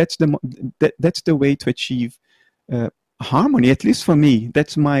 But that's the way to achieve harmony, at least for me.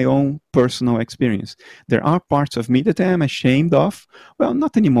 That's my own personal experience. There are parts of me that I am ashamed of. Well,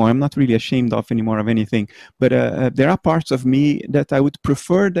 not anymore. I'm not really ashamed of anymore of anything. But there are parts of me that I would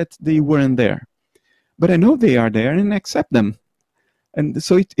prefer that they weren't there. But I know they are there and accept them. And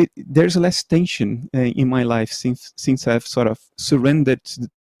so there's less tension in my life since I've sort of surrendered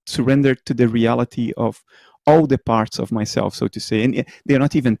to the reality of all the parts of myself, so to say. And they're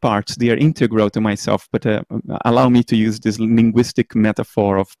not even parts, they are integral to myself, but allow me to use this linguistic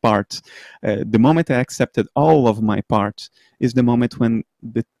metaphor of parts. The moment I accepted all of my parts is the moment when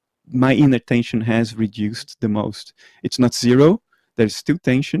my inner tension has reduced the most. It's not zero, there's still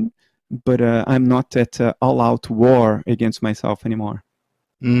tension, but I'm not at all-out war against myself anymore.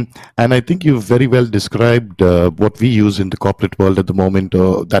 And I think you've very well described what we use in the corporate world at the moment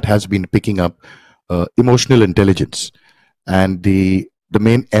that has been picking up emotional intelligence. And the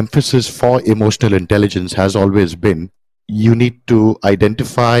main emphasis for emotional intelligence has always been you need to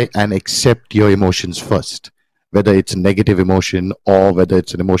identify and accept your emotions first, whether it's a negative emotion or whether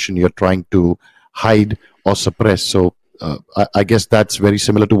it's an emotion you're trying to hide or suppress. So I guess that's very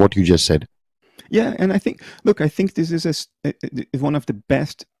similar to what you just said. Yeah, and I think this is one of the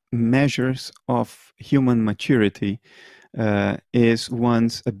best measures of human maturity is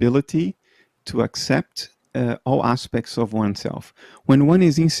one's ability to accept all aspects of oneself. When one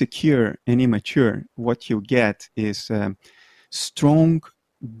is insecure and immature, what you get is strong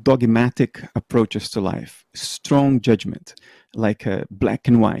dogmatic approaches to life, strong judgment, like black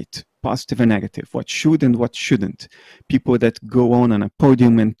and white, positive and negative, what should and what shouldn't. People that go on a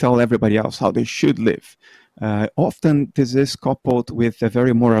podium and tell everybody else how they should live. Often this is coupled with a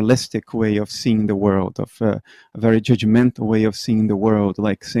very moralistic way of seeing the world, of a very judgmental way of seeing the world,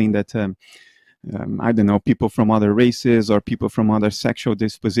 like saying that I don't know, people from other races or people from other sexual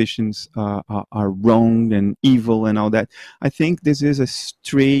dispositions are wrong and evil and all that. I think this is a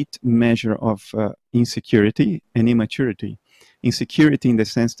straight measure of insecurity and immaturity. Insecurity in the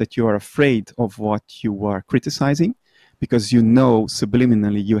sense that you are afraid of what you are criticizing, because you know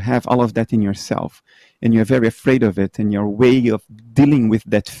subliminally you have all of that in yourself and you're very afraid of it, and your way of dealing with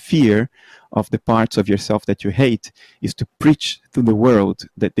that fear of the parts of yourself that you hate is to preach to the world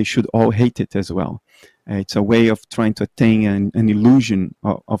that they should all hate it as well. It's a way of trying to attain an illusion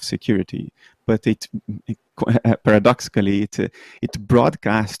of security, but paradoxically it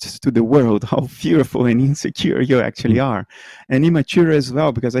broadcasts to the world how fearful and insecure you actually are, and immature as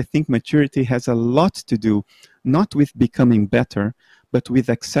well, because I think maturity has a lot to do not with becoming better, but with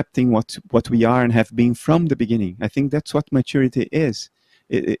accepting what we are and have been from the beginning. I think that's what maturity is.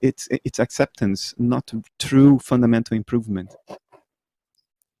 It's acceptance, not true fundamental improvement.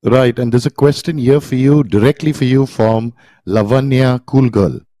 Right, and there's a question here for you, directly for you, from Lavanya Cool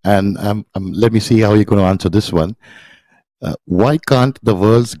Girl. And let me see how you're going to answer this one. Why can't the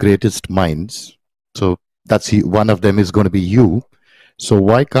world's greatest minds, so that's one of them is going to be you, so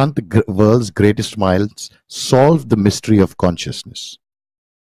why can't the world's greatest minds solve the mystery of consciousness?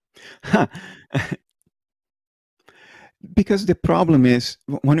 Because the problem is,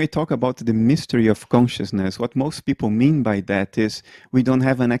 when we talk about the mystery of consciousness, what most people mean by that is we don't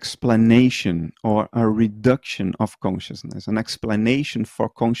have an explanation or a reduction of consciousness, an explanation for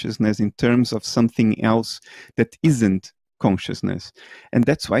consciousness in terms of something else that isn't consciousness. And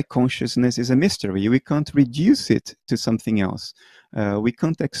that's why consciousness is a mystery. We can't reduce it to something else. We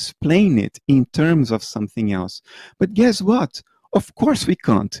can't explain it in terms of something else. But guess what? Of course we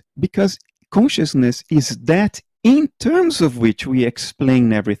can't, because consciousness is that in terms of which we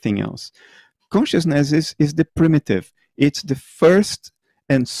explain everything else. Consciousness is the primitive. It's the first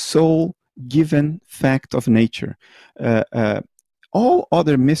and sole given fact of nature. All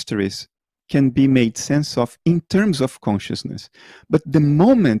other mysteries can be made sense of in terms of consciousness. But the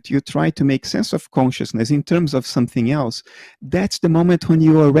moment you try to make sense of consciousness in terms of something else, that's the moment when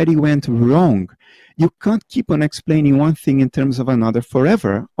you already went wrong. You can't keep on explaining one thing in terms of another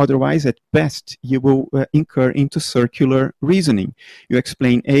forever. Otherwise, at best, you will incur into circular reasoning. You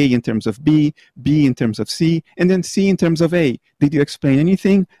explain A in terms of B, B in terms of C, and then C in terms of A. Did you explain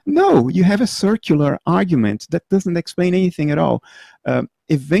anything? No, you have a circular argument that doesn't explain anything at all.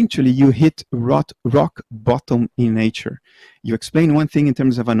 Eventually you hit rock bottom in nature. You explain one thing in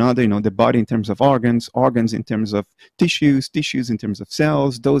terms of another, the body in terms of organs, organs in terms of tissues, tissues in terms of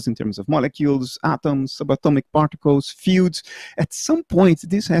cells, those in terms of molecules, atoms, subatomic particles, fields. At some point,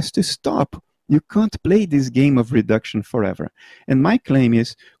 this has to stop. You can't play this game of reduction forever. And my claim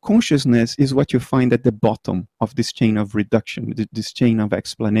is consciousness is what you find at the bottom of this chain of reduction, this chain of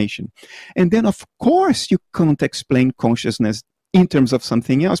explanation. And then, of course, you can't explain consciousness in terms of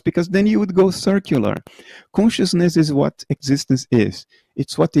something else, because then you would go circular. Consciousness is what existence is.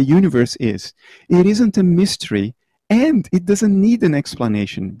 It's what the universe is. It isn't a mystery, and it doesn't need an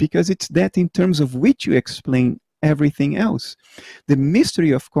explanation, because it's that in terms of which you explain everything else. The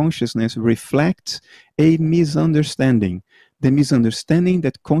mystery of consciousness reflects a misunderstanding. The misunderstanding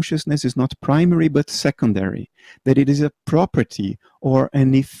that consciousness is not primary but secondary, that it is a property or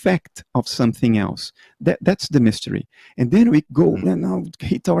an effect of something else. That's the mystery. And then we go and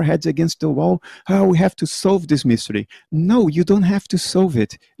hit our heads against the wall. Oh, we have to solve this mystery. No, you don't have to solve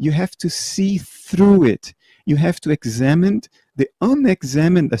it. You have to see through it. You have to examine the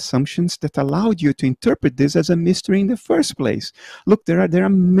unexamined assumptions that allowed you to interpret this as a mystery in the first place. Look, there are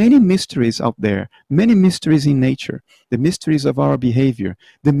many mysteries out there, many mysteries in nature, the mysteries of our behavior,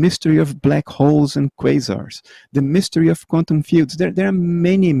 the mystery of black holes and quasars, the mystery of quantum fields. There are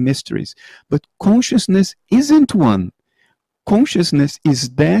many mysteries, but consciousness isn't one. Consciousness is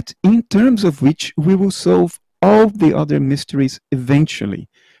that in terms of which we will solve all the other mysteries eventually.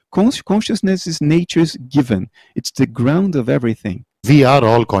 Consciousness is nature's given. It's the ground of everything. We are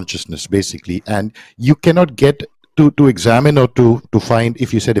all consciousness, basically, and you cannot get to examine or to find,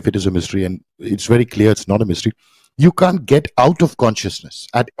 if you said if it is a mystery, and it's very clear it's not a mystery, you can't get out of consciousness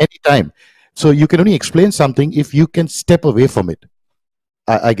at any time. So you can only explain something if you can step away from it,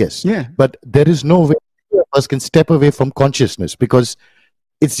 I guess. Yeah. But there is no way us can step away from consciousness, because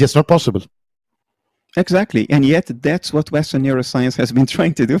it's just not possible. Exactly. And yet that's what Western neuroscience has been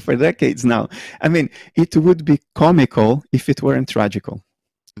trying to do for decades now. I mean, it would be comical if it weren't tragical.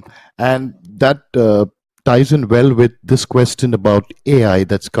 And that ties in well with this question about AI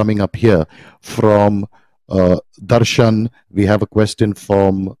that's coming up here from Darshan, we have a question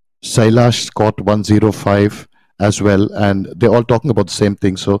from Sailash Scott 105 as well, and they're all talking about the same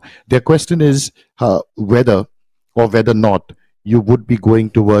thing. So their question is whether or whether not you would be going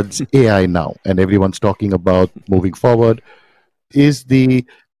towards AI now, and everyone's talking about moving forward. Is the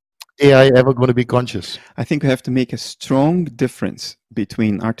AI ever going to be conscious? I think we have to make a strong difference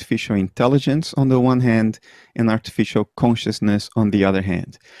between artificial intelligence on the one hand and artificial consciousness on the other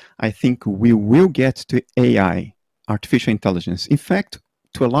hand. I think we will get to AI, artificial intelligence. In fact,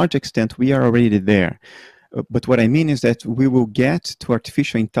 to a large extent, we are already there. But what I mean is that we will get to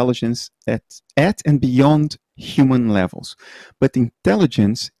artificial intelligence at and beyond human levels. But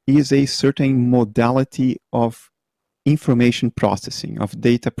intelligence is a certain modality of information processing, of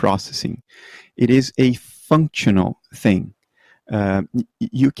data processing. It is a functional thing.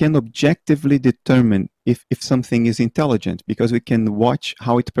 You can objectively determine if something is intelligent because we can watch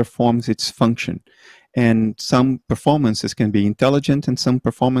how it performs its function. And some performances can be intelligent and some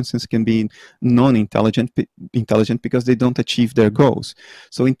performances can be non-intelligent because they don't achieve their goals.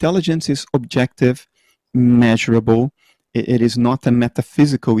 So intelligence is objective, measurable. It is not a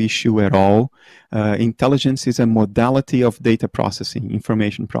metaphysical issue at all. Intelligence is a modality of data processing,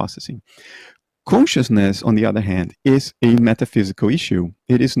 information processing. Consciousness, on the other hand, is a metaphysical issue.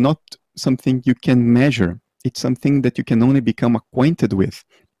 It is not something you can measure. It's something that you can only become acquainted with.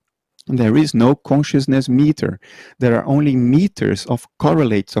 There is no consciousness meter. There are only meters of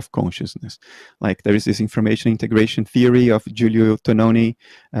correlates of consciousness. Like there is this information integration theory of Giulio Tononi,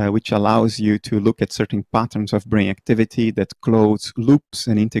 which allows you to look at certain patterns of brain activity that close loops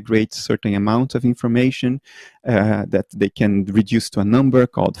and integrates certain amounts of information that they can reduce to a number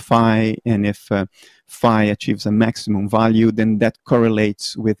called phi. And if phi achieves a maximum value, then that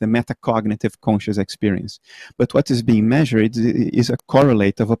correlates with the metacognitive conscious experience. But what is being measured is a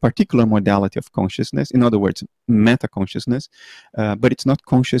correlate of a particular modality of consciousness, in other words, meta-consciousness, but it's not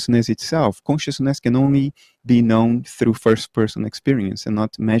consciousness itself. Consciousness can only be known through first-person experience and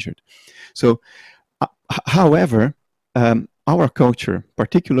not measured. So, however, our culture,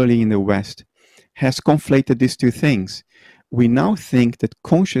 particularly in the West, has conflated these two things. We now think that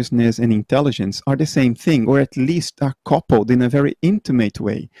consciousness and intelligence are the same thing, or at least are coupled in a very intimate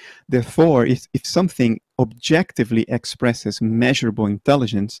way. Therefore, if something objectively expresses measurable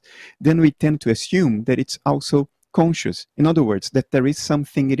intelligence, then we tend to assume that it's also conscious. In other words, that there is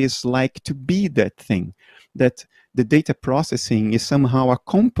something it is like to be that thing, that the data processing is somehow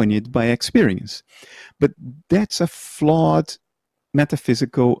accompanied by experience. But that's a flawed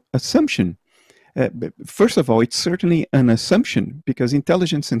metaphysical assumption. First of all, it's certainly an assumption because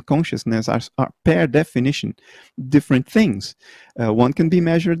intelligence and consciousness are per definition different things. One can be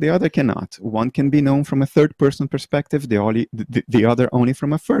measured, the other cannot. One can be known from a third-person perspective, the other only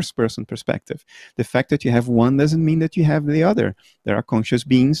from a first-person perspective. The fact that you have one doesn't mean that you have the other. There are conscious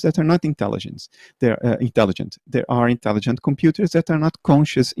beings that are not intelligent. They're intelligent. There are intelligent computers that are not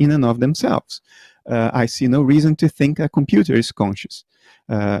conscious in and of themselves. I see no reason to think a computer is conscious.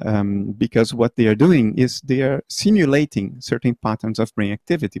 Because what they are doing is they are simulating certain patterns of brain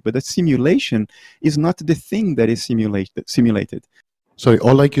activity, but the simulation is not the thing that is simulated. Sorry,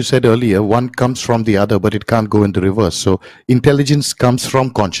 or like you said earlier, one comes from the other, but it can't go in the reverse. So intelligence comes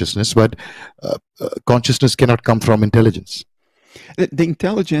from consciousness, but consciousness cannot come from intelligence. The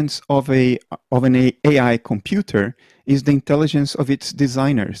intelligence of an AI computer is the intelligence of its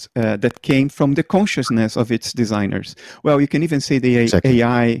designers that came from the consciousness of its designers. Well, you can even say the Exactly.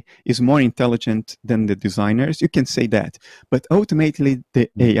 AI is more intelligent than the designers. You can say that. But ultimately, the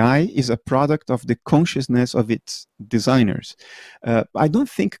AI is a product of the consciousness of its designers. I don't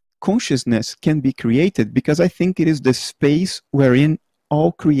think consciousness can be created because I think it is the space wherein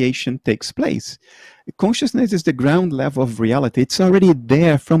all creation takes place. Consciousness is the ground level of reality. It's already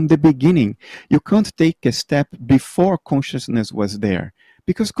there from the beginning. You can't take a step before consciousness was there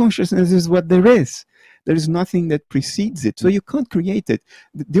because consciousness is what there is. There is nothing that precedes it, so you can't create it.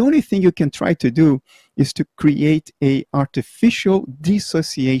 The only thing you can try to do is to create an artificial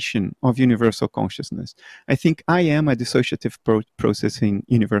dissociation of universal consciousness. I think I am a dissociative process in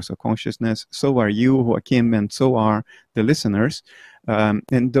universal consciousness. So are you, Joachim, and so are the listeners.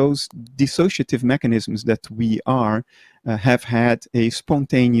 And those dissociative mechanisms that we are have had a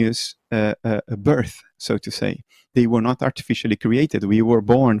spontaneous birth, so to say. They were not artificially created. We were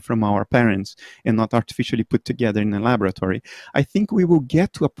born from our parents and not artificially put together in a laboratory. I think we will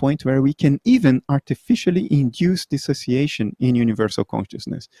get to a point where we can even artificially induce dissociation in universal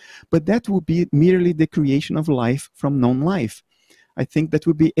consciousness. But that will be merely the creation of life from non-life. I think that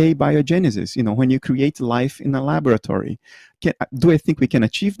would be abiogenesis, when you create life in a laboratory. Do I think we can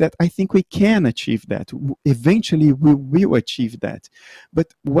achieve that? I think we can achieve that. Eventually, we will achieve that. But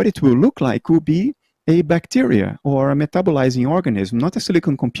what it will look like will be a bacteria or a metabolizing organism, not a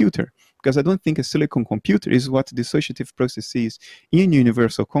silicon computer, because I don't think a silicon computer is what dissociative processes in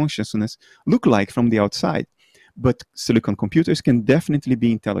universal consciousness look like from the outside. But silicon computers can definitely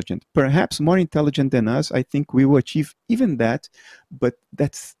be intelligent, perhaps more intelligent than us. I think we will achieve even that, but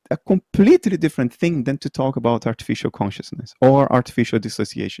that's a completely different thing than to talk about artificial consciousness or artificial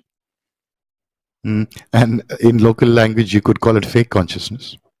dissociation. And in local language, you could call it fake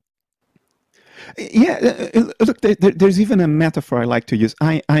consciousness. Yeah, look, there's even a metaphor I like to use.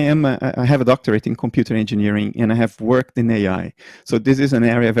 I have a doctorate in computer engineering, and I have worked in AI. So this is an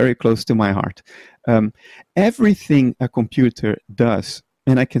area very close to my heart. Everything a computer does,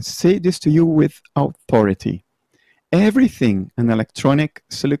 and I can say this to you with authority, everything an electronic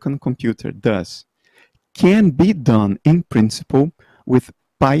silicon computer does can be done in principle with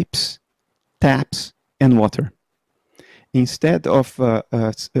pipes, taps, and water. Instead of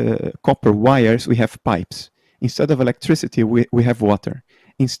copper wires, we have pipes. Instead of electricity, we have water.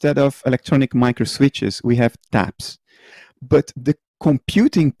 Instead of electronic microswitches, we have taps. But the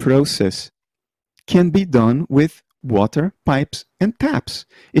computing process can be done with water, pipes, and taps.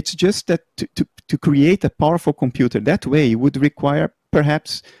 It's just that to create a powerful computer that way would require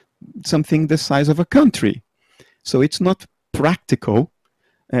perhaps something the size of a country. So it's not practical.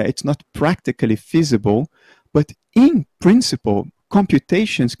 It's not practically feasible. But in principle,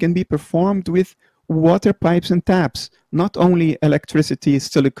 computations can be performed with water, pipes, and taps, not only electricity,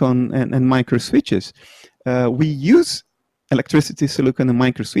 silicon, and microswitches. We use electricity, silicon, and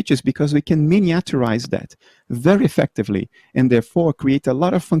microswitches because we can miniaturize that very effectively and therefore create a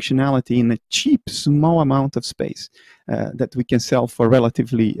lot of functionality in a cheap, small amount of space that we can sell for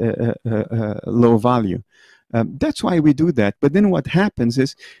relatively low value. That's why we do that. But then what happens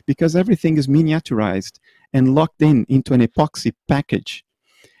is, because everything is miniaturized and locked into an epoxy package,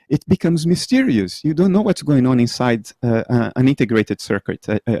 it becomes mysterious. You don't know what's going on inside an integrated circuit,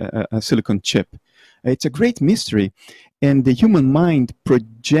 a silicon chip. It's a great mystery. And the human mind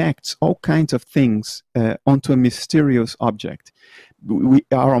projects all kinds of things onto a mysterious object.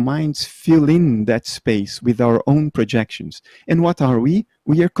 Our minds fill in that space with our own projections. And what are we?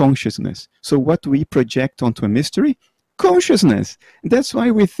 We are consciousness. So what we project onto a mystery? Consciousness. That's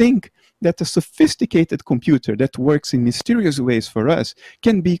why we think that a sophisticated computer that works in mysterious ways for us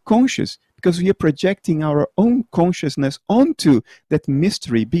can be conscious, because we are projecting our own consciousness onto that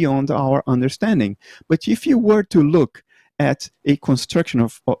mystery beyond our understanding. But if you were to look at a construction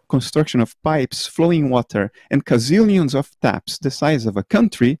of pipes, flowing water, and gazillions of taps the size of a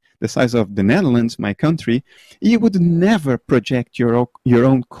country, the size of the Netherlands, my country, you would never project your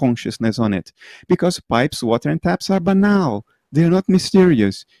own consciousness on it, because pipes, water, and taps are banal. They're not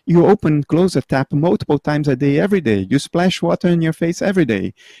mysterious. You open and close a tap multiple times a day, every day. You splash water in your face every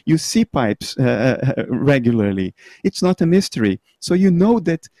day. You see pipes regularly. It's not a mystery. So you know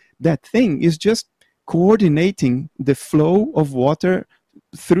that that thing is just coordinating the flow of water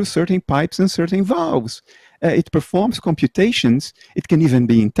through certain pipes and certain valves. It performs computations. It can even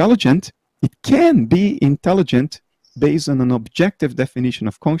be intelligent. It can be intelligent based on an objective definition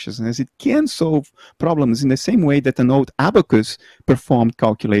of consciousness. It can solve problems in the same way that an old abacus performed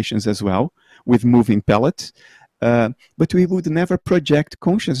calculations as well, with moving pellets. But we would never project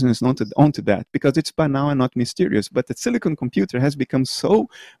consciousness onto that, because it's banal and not mysterious. But the silicon computer has become so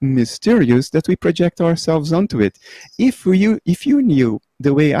mysterious that we project ourselves onto it. If you knew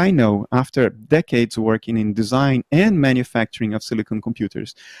the way I know, after decades working in design and manufacturing of silicon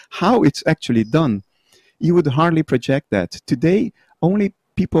computers, how it's actually done, you would hardly project that. Today, only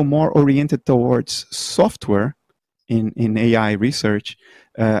people more oriented towards software in AI research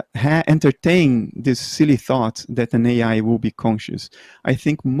entertain this silly thought that an AI will be conscious. I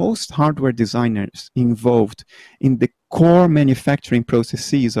think most hardware designers involved in the core manufacturing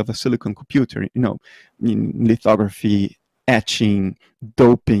processes of a silicon computer, in lithography, etching,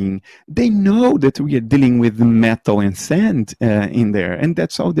 doping, they know that we are dealing with metal and sand in there, and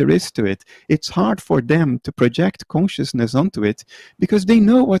that's all there is to it. It's hard for them to project consciousness onto it because they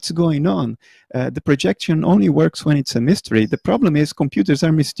know what's going on. The projection only works when it's a mystery. The problem is computers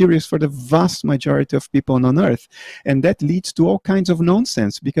are mysterious for the vast majority of people on Earth, and that leads to all kinds of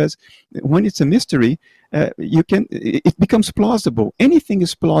nonsense, because when it's a mystery, it becomes plausible. Anything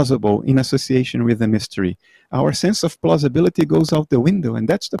is plausible in association with a mystery. Our sense of plausibility goes out the window, and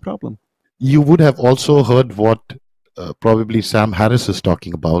that's the problem. You would have also heard what probably Sam Harris is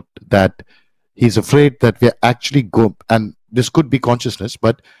talking about, that He's afraid that we're actually and this could be consciousness,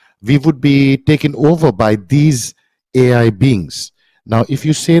 but we would be taken over by these AI beings. Now, if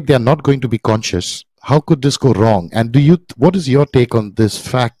you say they're not going to be conscious, how could this go wrong? And what is your take on this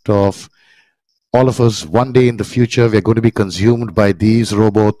fact of all of us one day in the future, we're going to be consumed by these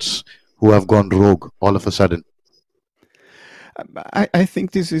robots who have gone rogue all of a sudden? I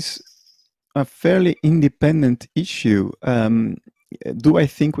think this is a fairly independent issue. Do I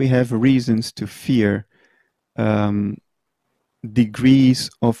think we have reasons to fear um, degrees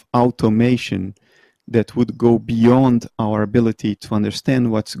of automation that would go beyond our ability to understand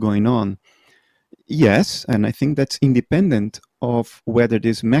what's going on? Yes, and I think that's independent of whether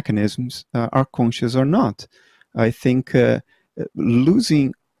these mechanisms are conscious or not. I think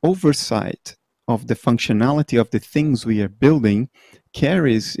losing oversight of the functionality of the things we are building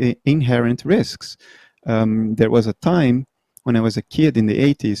carries inherent risks. There was a time when I was a kid in the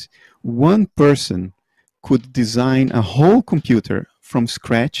 80s, one person could design a whole computer from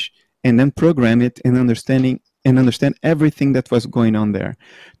scratch and then program it and understand everything that was going on there.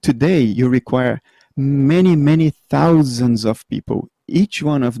 Today, you require many thousands of people, each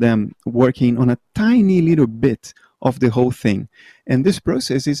one of them working on a tiny little bit of the whole thing. And this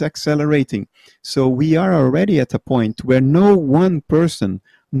process is accelerating. So we are already at a point where no one person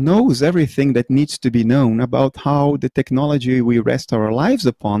knows everything that needs to be known about how the technology we rest our lives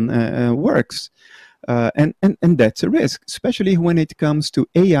upon works. And that's a risk, especially when it comes to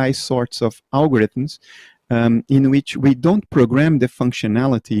AI sorts of algorithms in which we don't program the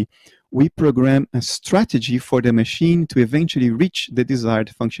functionality, we program a strategy for the machine to eventually reach the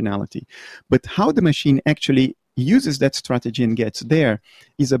desired functionality. But how the machine actually uses that strategy and gets there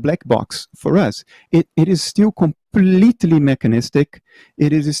is a black box for us. It is still completely mechanistic.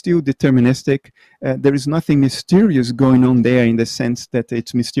 It is still deterministic. There is nothing mysterious going on there in the sense that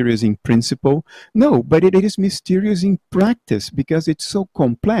it's mysterious in principle. No, but it is mysterious in practice because it's so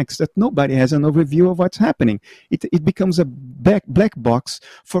complex that nobody has an overview of what's happening. It becomes a black box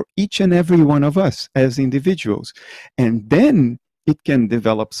for each and every one of us as individuals. And then it can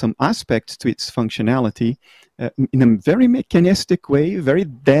develop some aspects to its functionality in a very mechanistic way, very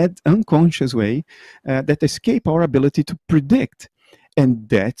dead, unconscious way that escape our ability to predict. And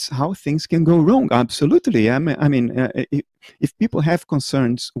that's how things can go wrong. Absolutely. If people have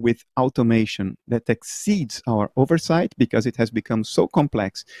concerns with automation that exceeds our oversight because it has become so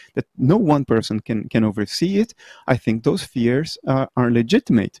complex that no one person can oversee it, I think those fears are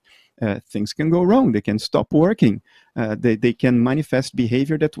legitimate. Things can go wrong. They can stop working. They can manifest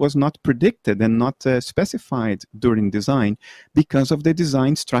behavior that was not predicted and not specified during design because of the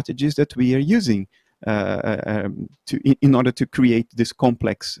design strategies that we are using in order to create these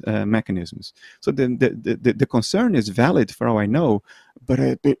complex mechanisms. So the concern is valid for all I know, but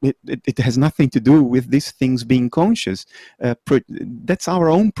it has nothing to do with these things being conscious. That's our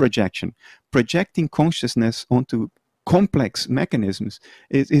own projection. Projecting consciousness onto complex mechanisms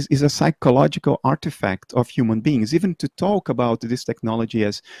is a psychological artifact of human beings. Even to talk about this technology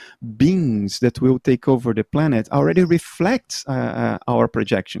as beings that will take over the planet already reflects our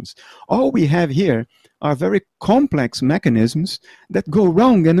projections. All we have here are very complex mechanisms that go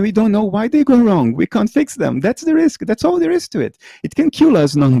wrong, and we don't know why they go wrong. We can't fix them. That's the risk. That's all there is to it. It can kill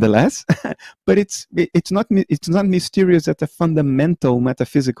us nonetheless, but it's not mysterious at a fundamental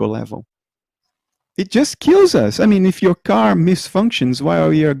metaphysical level. It just kills us. I mean, if your car misfunctions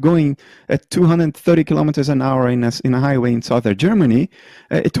while you're going at 230 kilometers an hour in a highway in southern Germany,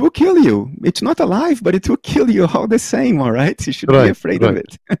 it will kill you. It's not alive, but it will kill you all the same, all right? You should be afraid of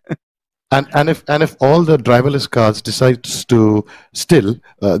it. And if all the driverless cars decides to still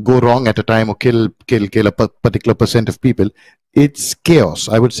go wrong at a time or kill a particular percent of people, it's chaos.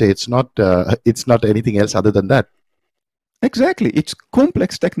 I would say it's not anything else other than that. Exactly. It's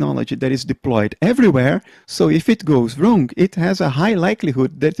complex technology that is deployed everywhere. So if it goes wrong, it has a high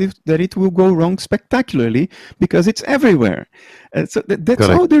likelihood that it will go wrong spectacularly because it's everywhere. So that's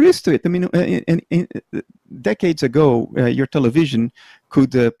Correct. all there is to it. I mean, in decades ago, your television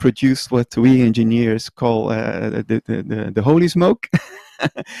could produce what we engineers call the holy smoke.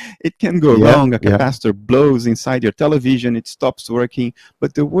 It can go wrong. A capacitor blows inside your television, it stops working.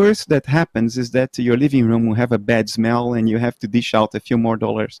 But the worst that happens is that your living room will have a bad smell and you have to dish out a few more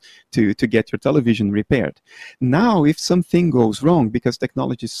dollars to get your television repaired. Now, if something goes wrong, because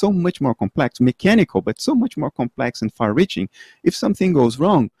technology is so much more complex, mechanical, but so much more complex and far-reaching, if something goes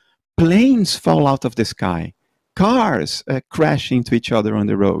wrong, planes fall out of the sky. Cars crash into each other on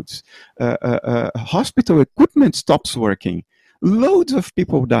the roads. Hospital equipment stops working. Loads of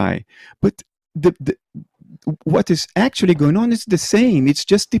people die. But what is actually going on is the same. It's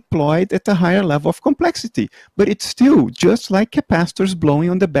just deployed at a higher level of complexity. But it's still just like capacitors blowing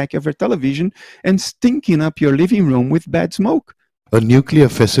on the back of your television and stinking up your living room with bad smoke. A nuclear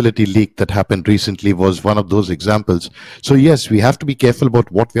facility leak that happened recently was one of those examples. So yes, we have to be careful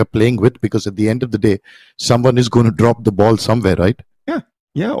about what we are playing with, because at the end of the day, someone is going to drop the ball somewhere, right?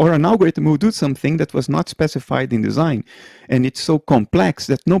 Yeah, or an algorithm will do something that was not specified in design. And it's so complex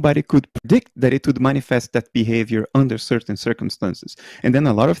that nobody could predict that it would manifest that behavior under certain circumstances. And then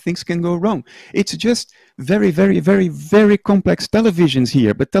a lot of things can go wrong. It's just very, very, very, very complex televisions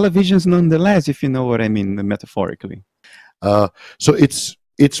here, but televisions nonetheless, if you know what I mean metaphorically. So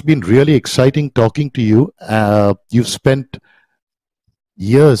it's been really exciting talking to you. You've spent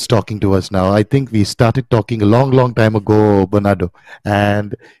years talking to us now. I think we started talking a long, long time ago, Bernardo,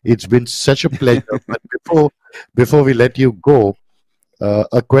 and it's been such a pleasure. But before we let you go,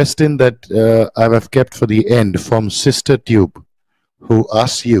 a question that I have kept for the end from Sister Tube, who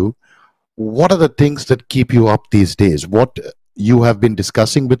asks you, what are the things that keep you up these days? What you have been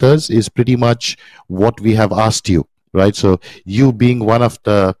discussing with us is pretty much what we have asked you, right? So you being one of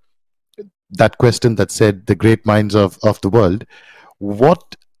that question that said the great minds of the world,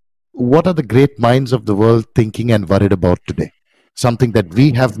 what what are the great minds of the world thinking and worried about today? Something that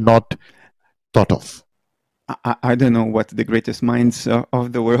we have not thought of. I don't know what the greatest minds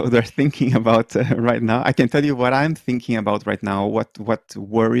of the world are thinking about right now. I can tell you what I'm thinking about right now. What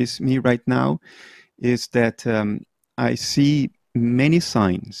worries me right now is that I see many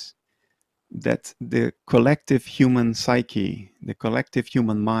signs that the collective human psyche, the collective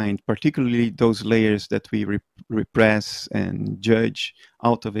human mind, particularly those layers that we repress and judge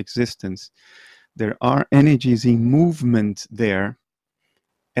out of existence, there are energies in movement there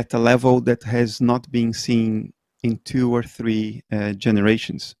at a level that has not been seen in 2 or 3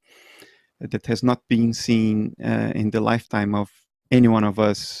 generations, that has not been seen in the lifetime of any one of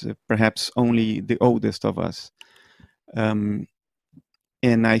us, perhaps only the oldest of us.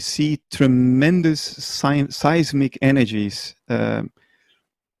 And I see tremendous seismic energies in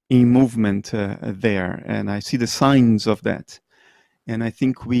movement there, and I see the signs of that. And I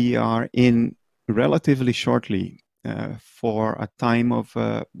think we are in relatively shortly for a time of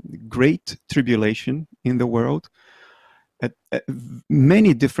great tribulation in the world at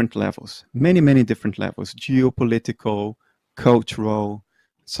many different levels, many different levels, geopolitical, cultural,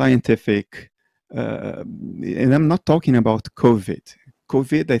 scientific. And I'm not talking about COVID.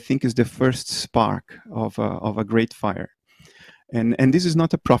 COVID, I think, is the first spark of a great fire. And this is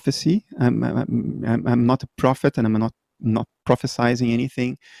not a prophecy. I'm not a prophet, and I'm not prophesizing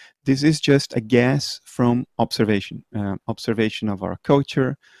anything. This is just a guess from observation, observation of our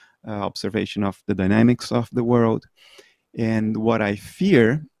culture, observation of the dynamics of the world. And what I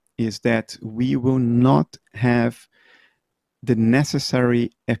fear is that we will not have the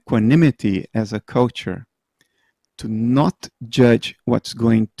necessary equanimity as a culture to not judge what's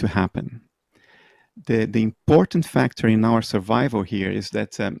going to happen. The important factor in our survival here is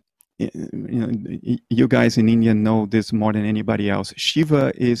that you guys in India know this more than anybody else.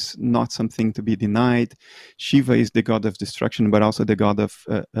 Shiva is not something to be denied. Shiva is the god of destruction, but also the god of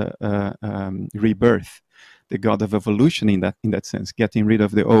rebirth, the god of evolution in that sense, getting rid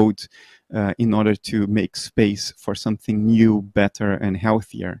of the old in order to make space for something new, better, and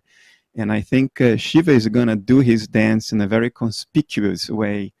healthier. And I think Shiva is going to do his dance in a very conspicuous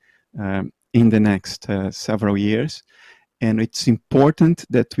way in the next several years. And it's important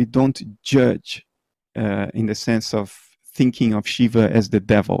that we don't judge in the sense of thinking of Shiva as the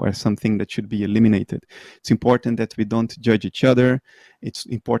devil or something that should be eliminated. It's important that we don't judge each other. It's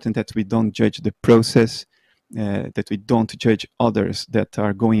important that we don't judge the process, that we don't judge others that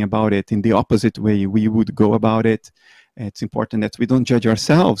are going about it in the opposite way we would go about it. It's important that we don't judge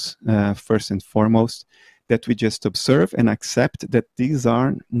ourselves first and foremost, that we just observe and accept that these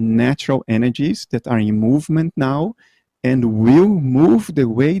are natural energies that are in movement now and will move the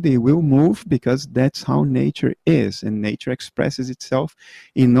way they will move, because that's how nature is. And nature expresses itself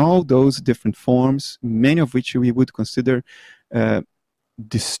in all those different forms, many of which we would consider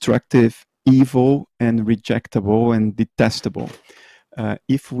destructive, evil, and rejectable and detestable.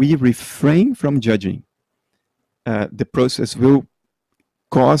 If we refrain from judging, the process will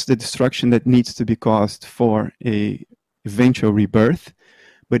cause the destruction that needs to be caused for a eventual rebirth.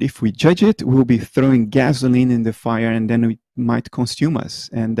 But if we judge it, we'll be throwing gasoline in the fire, and then it might consume us.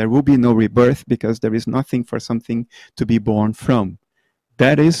 And there will be no rebirth, because there is nothing for something to be born from.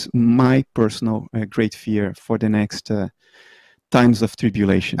 That is my personal great fear for the next times of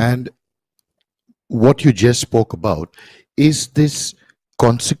tribulation. And what you just spoke about, is this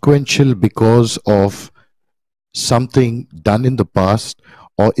consequential because of something done in the past,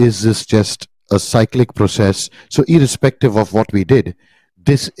 or is this just a cyclic process? So irrespective of what we did,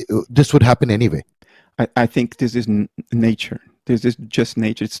 this would happen anyway. I think this is nature. This is just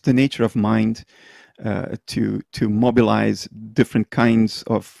nature. It's the nature of mind to mobilize different kinds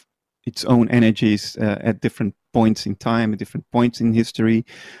of its own energies at different points in time, at different points in history.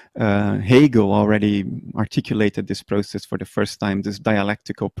 Hegel already articulated this process for the first time, this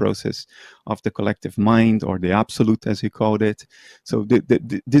dialectical process of the collective mind, or the absolute, as he called it. So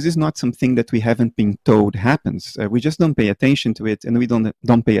this is not something that we haven't been told happens. We just don't pay attention to it, and we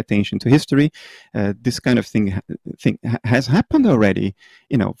don't pay attention to history. This kind of thing has happened already.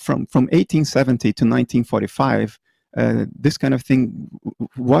 You know, from 1870 to 1945. This kind of thing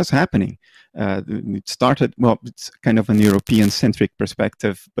was happening. It started, well, it's kind of an European-centric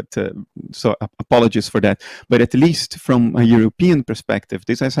perspective, but so apologies for that. But at least from a European perspective,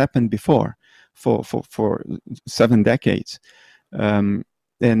 this has happened before for 7 decades. And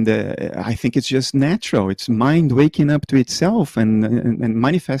I think it's just natural. It's mind waking up to itself and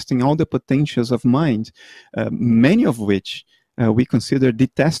manifesting all the potentials of mind, many of which we consider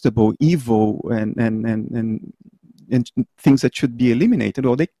detestable, evil, and things that should be eliminated,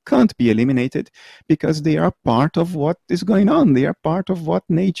 or they can't be eliminated because they are part of what is going on. They are part of what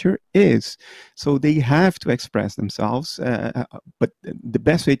nature is. So they have to express themselves. But the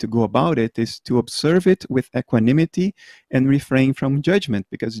best way to go about it is to observe it with equanimity and refrain from judgment,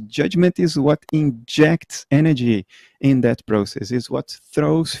 because judgment is what injects energy in that process, is what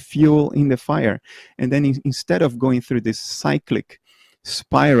throws fuel in the fire. And then instead of going through this cyclic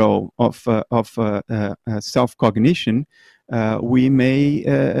spiral of self-cognition, we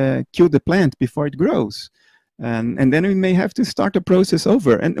may kill the plant before it grows. And then we may have to start the process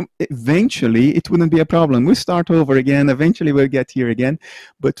over. And eventually, it wouldn't be a problem. We start over again. Eventually, we'll get here again.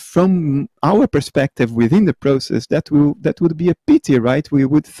 But from our perspective within the process, that would be a pity, right? We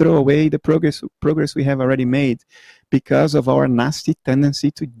would throw away the progress we have already made because of our nasty tendency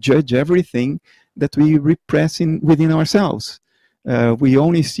to judge everything that we repress within ourselves. We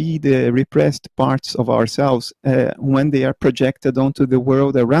only see the repressed parts of ourselves when they are projected onto the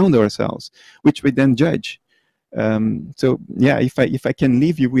world around ourselves, which we then judge. So yeah, if I can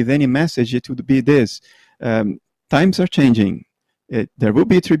leave you with any message, it would be this: times are changing. There will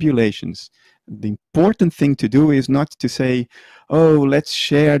be tribulations. The important thing to do is not to say, oh, let's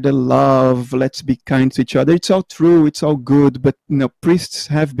share the love, let's be kind to each other. It's all true, it's all good, but you know, priests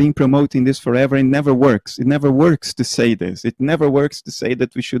have been promoting this forever, and it never works. It never works to say this. It never works to say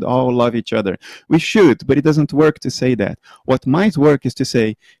that we should all love each other. We should, but it doesn't work to say that. What might work is to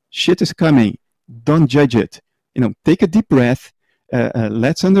say, shit is coming, don't judge it. You know, take a deep breath,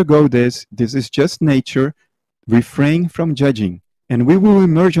 let's undergo this. This is just nature. Refrain from judging, and we will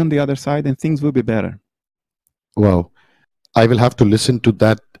emerge on the other side, and things will be better. Wow. I will have to listen to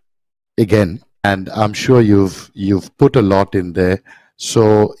that again, and I'm sure you've put a lot in there.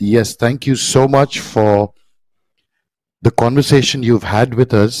 So yes, thank you so much for the conversation you've had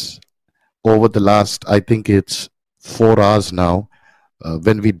with us over the last, I think it's 4 hours now,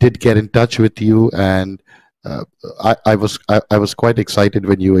 when we did get in touch with you, and I was quite excited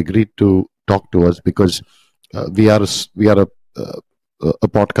when you agreed to talk to us, because we are a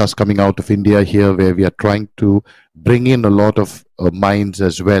podcast coming out of India here, where we are trying to bring in a lot of minds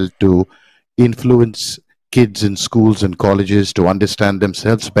as well, to influence kids in schools and colleges to understand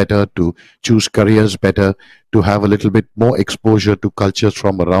themselves better, to choose careers better, to have a little bit more exposure to cultures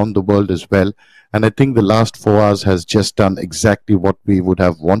from around the world as well. And I think the last 4 hours has just done exactly what we would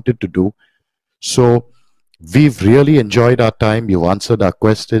have wanted to do. So we've really enjoyed our time. You've answered our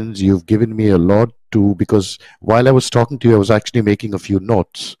questions. You've given me a lot to, because while I was talking to you, I was actually making a few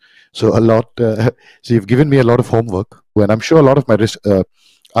notes. So so you've given me a lot of homework, and I'm sure a lot of my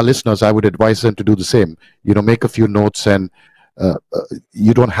our listeners, I would advise them to do the same. You know, make a few notes, and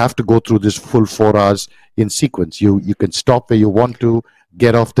you don't have to go through this full 4 hours in sequence. You can stop where you want to,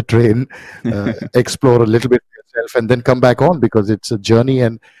 get off the train, explore a little bit yourself, and then come back on, because it's a journey.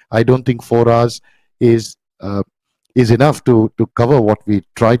 And I don't think 4 hours is enough to cover what we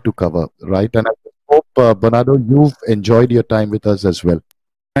try to cover, right? And I hope, Bernardo, you've enjoyed your time with us as well.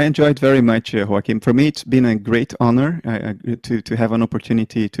 I enjoyed very much, Joaquin. For me, it's been a great honor to have an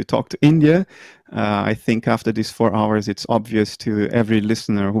opportunity to talk to India. I think after these 4 hours, it's obvious to every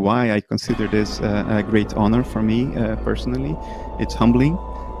listener why I consider this a great honor for me personally. It's humbling.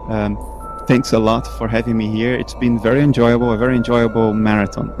 Thanks a lot for having me here. It's been very enjoyable, a very enjoyable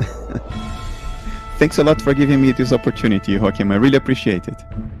marathon. Thanks a lot for giving me this opportunity, Joaquin. I really appreciate it.